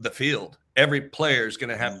the field. Every player is going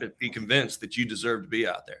to have to be convinced that you deserve to be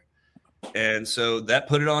out there. And so that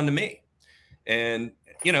put it on to me. And,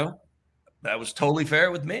 that was totally fair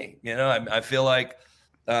with me. I feel like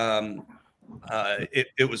it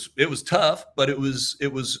was tough, but it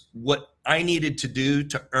was what I needed to do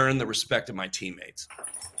to earn the respect of my teammates.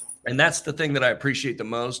 And that's the thing that I appreciate the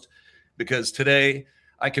most, because today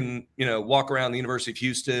I can, walk around the University of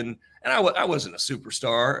Houston, and I wasn't a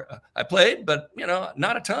superstar. I played, but,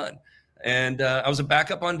 not a ton. And I was a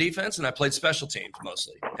backup on defense, and I played special teams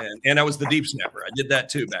mostly. And I was the deep snapper. I did that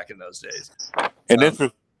too back in those days. And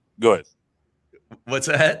go ahead. What's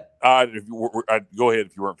that? Go ahead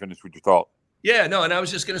if you weren't finished with your thought. Yeah, no. And I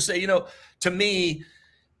was just going to say, to me,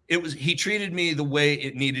 he treated me the way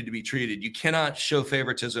it needed to be treated. You cannot show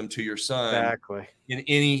favoritism to your son in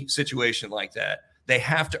any situation like that. They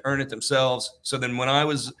have to earn it themselves. So then when I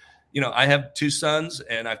was, I have two sons,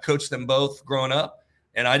 and I've coached them both growing up,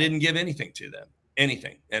 and I didn't give anything to them,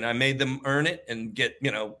 and I made them earn it and get,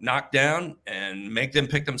 knocked down and make them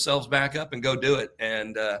pick themselves back up and go do it.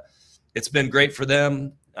 And it's been great for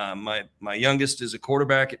them. My youngest is a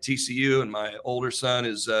quarterback at TCU, and my older son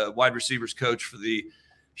is a wide receivers coach for the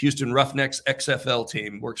Houston Roughnecks XFL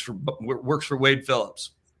team. Works for Wade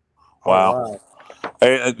Phillips. Wow.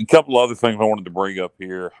 Hey, a couple other things I wanted to bring up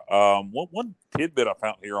here. One tidbit I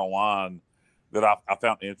found here online that I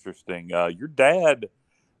found interesting. Your dad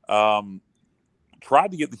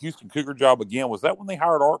tried to get the Houston Cougar job again. Was that when they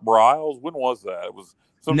hired Art Briles? When was that? It was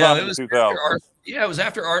sometime in the 2000s. It was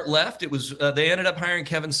after Art left. It was they ended up hiring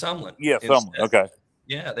Kevin Sumlin. Yeah, Sumlin. Okay.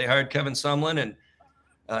 Yeah, they hired Kevin Sumlin,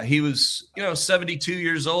 and he was 72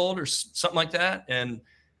 years old or something like that, and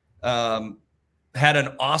had an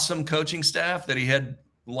awesome coaching staff that he had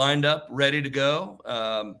lined up ready to go.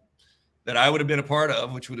 That I would have been a part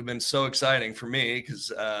of, which would have been so exciting for me,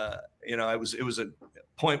 because it was a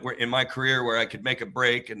point where in my career where I could make a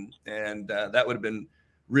break, and that would have been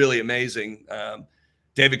really amazing.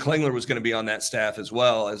 David Klingler was going to be on that staff as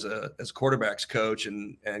well as quarterbacks coach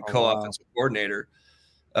and co-offensive coordinator.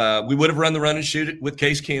 We would have run the run and shoot with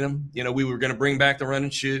Case Keenum. We were going to bring back the run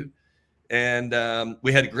and shoot, and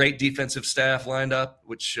we had a great defensive staff lined up,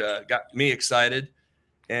 which got me excited.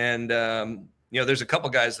 And there's a couple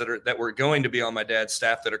guys that were going to be on my dad's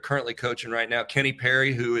staff that are currently coaching right now. Kenny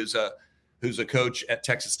Perry, who's a coach at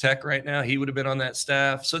Texas Tech right now, he would have been on that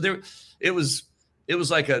staff. So it was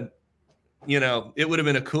like it would have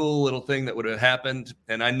been a cool little thing that would have happened.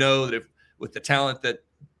 And I know that with the talent that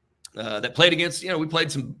played against, we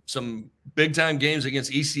played some big time games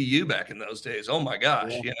against ECU back in those days. Oh my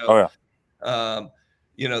gosh,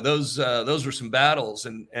 those were some battles,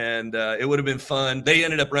 and it would have been fun. They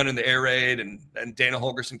ended up running the air raid, and Dana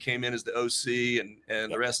Holgerson came in as the OC,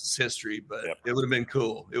 and the rest is history. But it would have been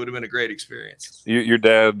cool. It would have been a great experience. Your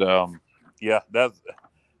dad,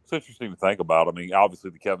 it's interesting to think about. I mean, obviously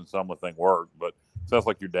the Kevin Sumlin thing worked, but it sounds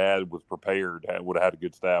like your dad was prepared, would have had a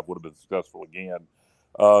good staff, would have been successful again.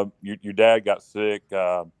 Your dad got sick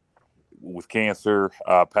with cancer,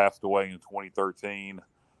 passed away in 2013.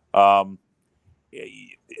 How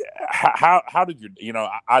did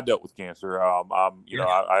I dealt with cancer.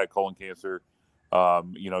 I had colon cancer,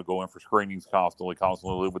 go in for screenings constantly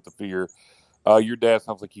live with the fear. Your dad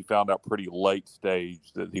sounds like he found out pretty late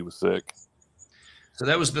stage that he was sick. So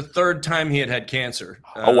that was the third time he had cancer.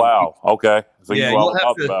 Oh, wow. Okay. So you know all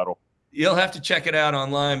about the battle. You'll have to check it out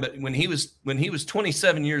online. But when he was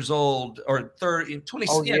 27 years old or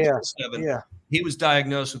 27, yeah. he was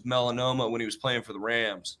diagnosed with melanoma when he was playing for the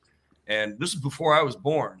Rams, and this is before I was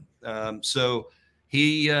born. So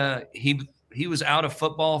he was out of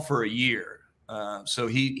football for a year. So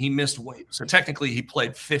he missed weight. So technically, he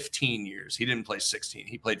played 15 years. He didn't play 16.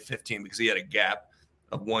 He played 15 because he had a gap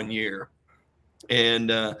of 1 year.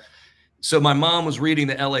 And so my mom was reading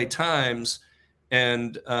the LA Times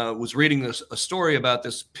and was reading a story about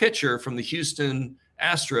this pitcher from the Houston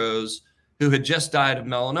Astros who had just died of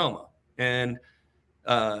melanoma, and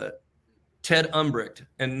Ted Umbricht.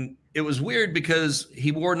 And it was weird because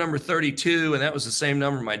he wore number 32, and that was the same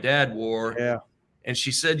number my dad wore. Yeah. And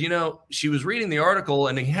she said, she was reading the article,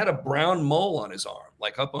 and he had a brown mole on his arm,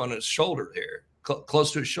 like up on his shoulder here,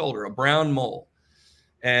 close to his shoulder, a brown mole.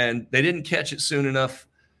 And they didn't catch it soon enough.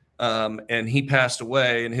 And he passed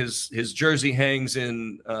away, and his jersey hangs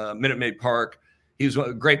in Minute Maid Park. He was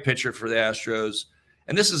a great pitcher for the Astros.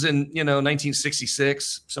 And this is in,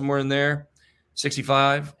 1966, somewhere in there,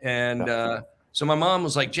 65. And so my mom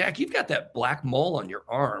was like, Jack, you've got that black mole on your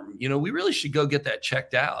arm. We really should go get that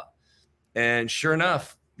checked out. And sure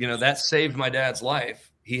enough, that saved my dad's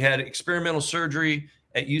life. He had experimental surgery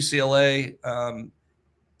at UCLA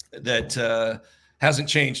that hasn't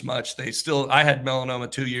changed much. I had melanoma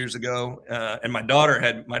 2 years ago, and my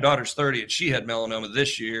daughter's 30, and she had melanoma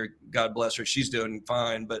this year. God bless her. She's doing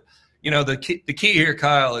fine. But, the key here,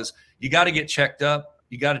 Kyle, is you got to get checked up.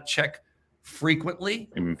 You got to check frequently.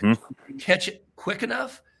 Mm-hmm. If you catch it quick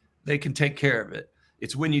enough, they can take care of it.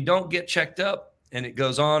 It's when you don't get checked up and it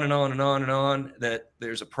goes on and on and on and on that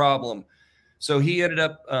there's a problem. So he ended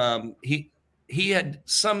up, he had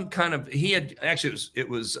some kind of, it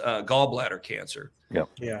was gallbladder cancer. Yeah.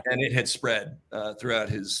 Yeah. And it had spread throughout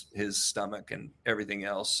his stomach and everything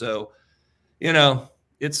else. So,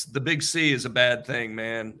 it's the big C is a bad thing,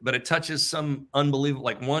 man, but it touches some unbelievable,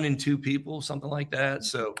 like 1 in 2 people, something like that.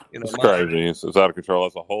 So, it's crazy. It's out of control.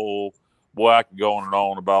 That's a whole, boy, I could go on and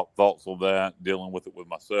on about thoughts on that, dealing with it with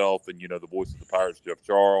myself and, the voice of the Pirates, Jeff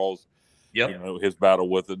Charles, his battle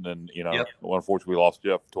with it. And, unfortunately we lost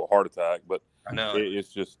Jeff to a heart attack, but I know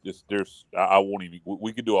I won't even,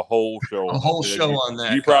 we could do a whole show on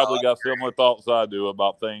that. You probably got similar thoughts I do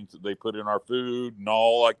about things that they put in our food and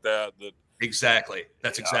all like that. Exactly.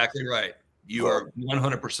 That's exactly right. You are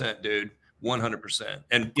 100%, dude. 100%.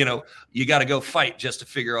 And, you got to go fight just to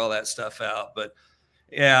figure all that stuff out. But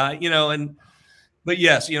yeah, but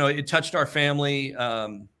yes, it touched our family.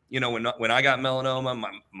 When I got melanoma,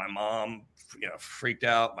 my mom, freaked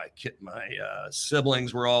out. My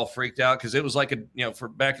siblings were all freaked out because it was like for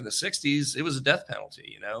back in the 60s, it was a death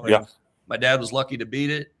penalty, Yeah. My dad was lucky to beat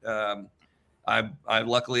it. I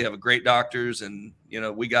luckily have a great doctors, and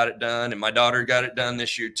we got it done, and my daughter got it done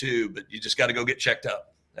this year too. But you just got to go get checked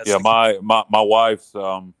up. My wife's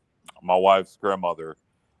grandmother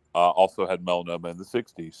also had melanoma in the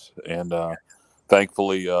 60s, and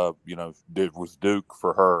thankfully, was Duke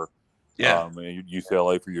for her. Yeah, and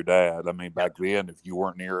UCLA for your dad. I mean, back then, if you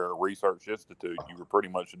weren't near a research institute, you were pretty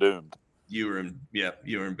much doomed. You were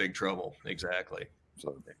in big trouble. Exactly.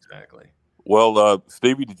 Exactly. Well,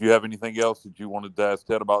 Stevie, did you have anything else that you wanted to ask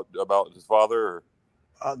Ted about his father? Or?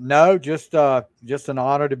 No, just an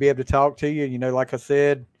honor to be able to talk to you. Like I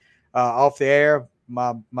said, off the air,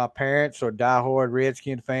 my parents are diehard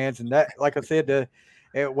Redskin fans, and that, like I said,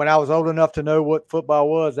 when I was old enough to know what football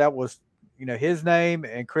was, that was, his name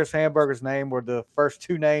and Chris Hamburger's name were the first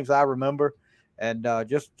 2 names I remember, and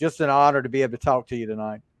just an honor to be able to talk to you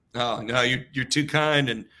tonight. Oh no, you're too kind,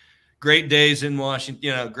 and great days in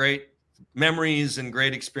Washington. Great memories and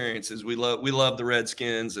great experiences. We love the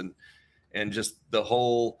Redskins, and just the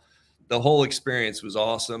whole experience was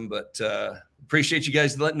awesome. But appreciate you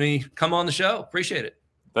guys letting me come on the show. Appreciate it.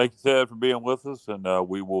 Thank you, Ted, for being with us, and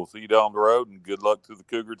we will see you down the road. And good luck to the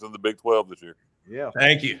Cougars in the Big 12 this year. Yeah,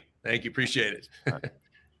 thank you. Appreciate it.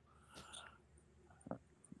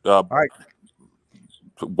 All right.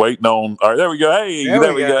 Waiting on. All right, there we go. Hey,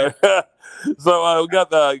 there we go. So we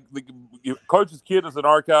got the Coach's Kid is an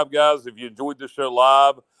archive, guys. If you enjoyed this show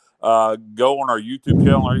live, go on our YouTube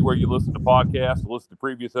channel or anywhere you listen to podcasts, listen to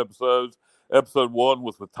previous episodes. Episode 1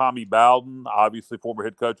 was with Tommy Bowden, obviously former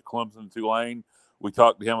head coach of Clemson and Tulane. We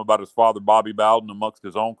talked to him about his father, Bobby Bowden, amongst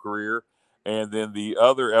his own career. And then the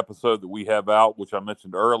other episode that we have out, which I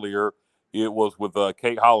mentioned earlier, it was with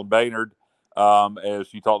Kate Holland Baynard, as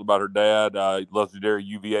she talked about her dad, legendary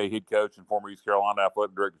UVA head coach and former East Carolina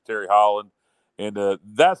athletic director Terry Holland. And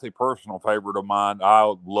that's a personal favorite of mine.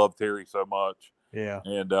 I love Terry so much. Yeah.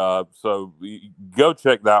 And so go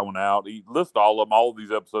check that one out. Listen to all of them. All of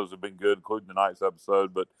these episodes have been good, including tonight's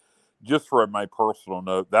episode. But just for my personal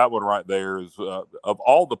note, that one right there is of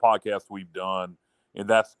all the podcasts we've done, and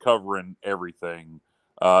that's covering everything.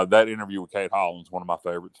 That interview with Kate Holland's one of my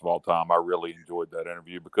favorites of all time. I really enjoyed that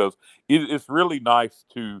interview because it's really nice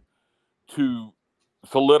to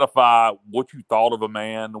solidify what you thought of a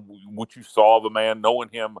man, what you saw of a man, knowing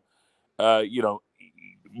him,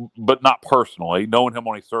 but not personally, knowing him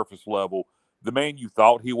on a surface level. The man you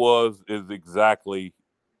thought he was is exactly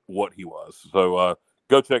what he was. So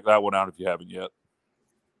go check that one out if you haven't yet.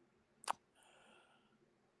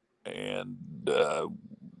 And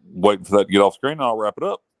waiting for that to get off screen, and I'll wrap it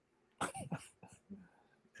up.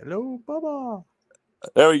 Hello, Bubba.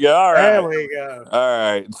 There we go. All right. There we go. All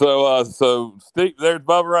right. So Steve, there's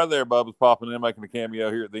Bubba right there. Bubba's popping in, making a cameo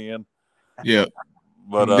here at the end. Yeah.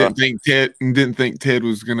 But didn't think Ted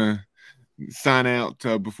was gonna sign out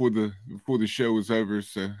before the show was over.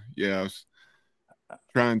 So yeah, I was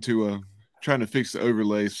trying to fix the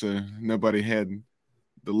overlay so nobody had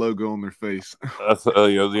the logo on their face. That's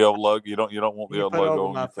the old logo. You don't want the old logo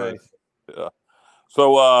on your face. Yeah.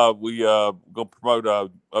 So we gonna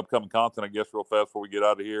promote upcoming content, I guess, real fast before we get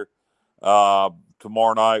out of here.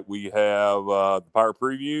 Tomorrow night we have the Pirate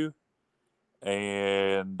Preview,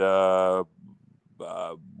 and who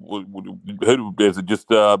is it? Just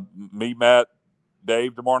me, Matt,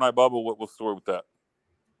 Dave tomorrow night. Bubba, what's the story with that?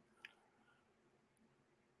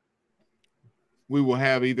 We will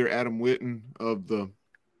have either Adam Witten of the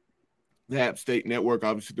App State Network,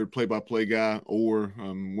 obviously their play-by-play guy, or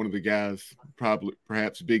one of the guys,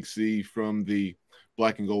 perhaps Big C from the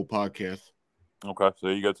Black and Gold podcast. Okay, so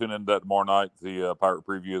you got to tune in to that tomorrow night, the Pirate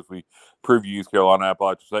Preview, as we preview East Carolina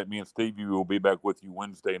Appalachian State. Me and Stevie will be back with you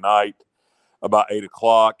Wednesday night about 8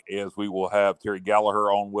 o'clock, as we will have Terry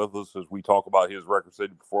Gallagher on with us as we talk about his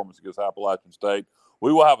record-setting performance against Appalachian State.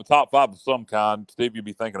 We will have a top 5 of some kind. Steve, you'll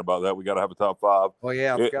be thinking about that. We got to have a top 5. Oh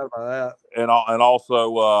yeah, I forgot about that. And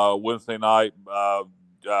also Wednesday night,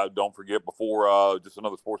 don't forget, before just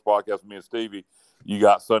another sports podcast with me and Stevie, you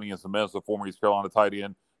got Sonny and Semenza, former East Carolina tight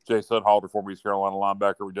end, Jay Sudhalter, former East Carolina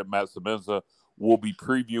linebacker, Matt Semenza, will be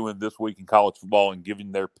previewing this week in college football and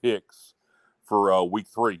giving their picks for week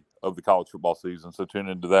 3 of the college football season. So tune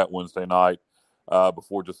into that Wednesday night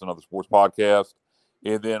before just another sports podcast.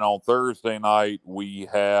 And then on Thursday night, we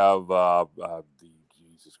have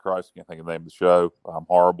Jesus Christ, I can't think of the name of the show. I'm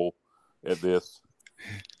horrible at this.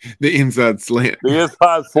 The Inside Slant. The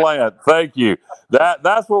Inside Slant. Thank you.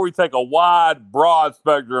 That's where we take a wide, broad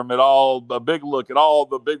spectrum a big look at all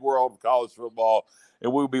the big world of college football.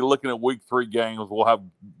 And we'll be looking at week 3 games. We'll have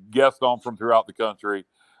guests on from throughout the country,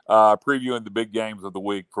 previewing the big games of the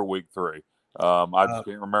week for week 3. I just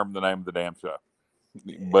can't remember the name of the damn show.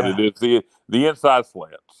 But it is the Inside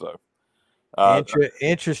Slant. So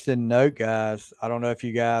interesting note, guys. I don't know if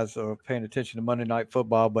you guys are paying attention to Monday Night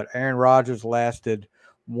Football, but Aaron Rodgers lasted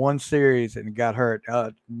one series and got hurt.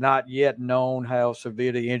 Not yet known how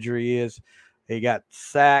severe the injury is. He got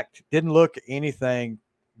sacked. Didn't look anything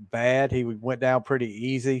bad. He went down pretty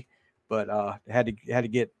easy, but had to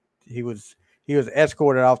get. He was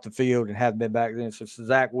escorted off the field and hadn't been back then. So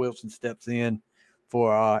Zach Wilson steps in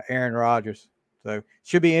for Aaron Rodgers. So it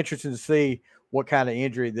should be interesting to see what kind of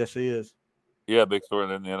injury this is. Yeah, big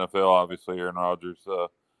story in the NFL. Obviously, Aaron Rodgers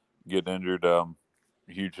getting injured.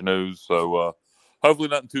 Huge news. So hopefully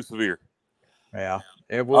nothing too severe. Yeah,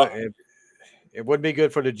 it would. It wouldn't be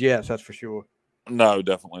good for the Jets, that's for sure. No,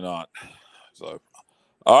 definitely not. So,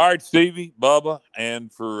 all right, Stevie, Bubba,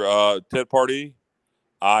 and for Ted Pardee,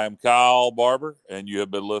 I am Kyle Barber, and you have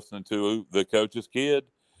been listening to The Coach's Kid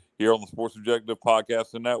here on the Sports Objective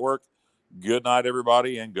Podcast and Network. Good night,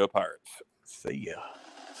 everybody, and go Pirates. See ya.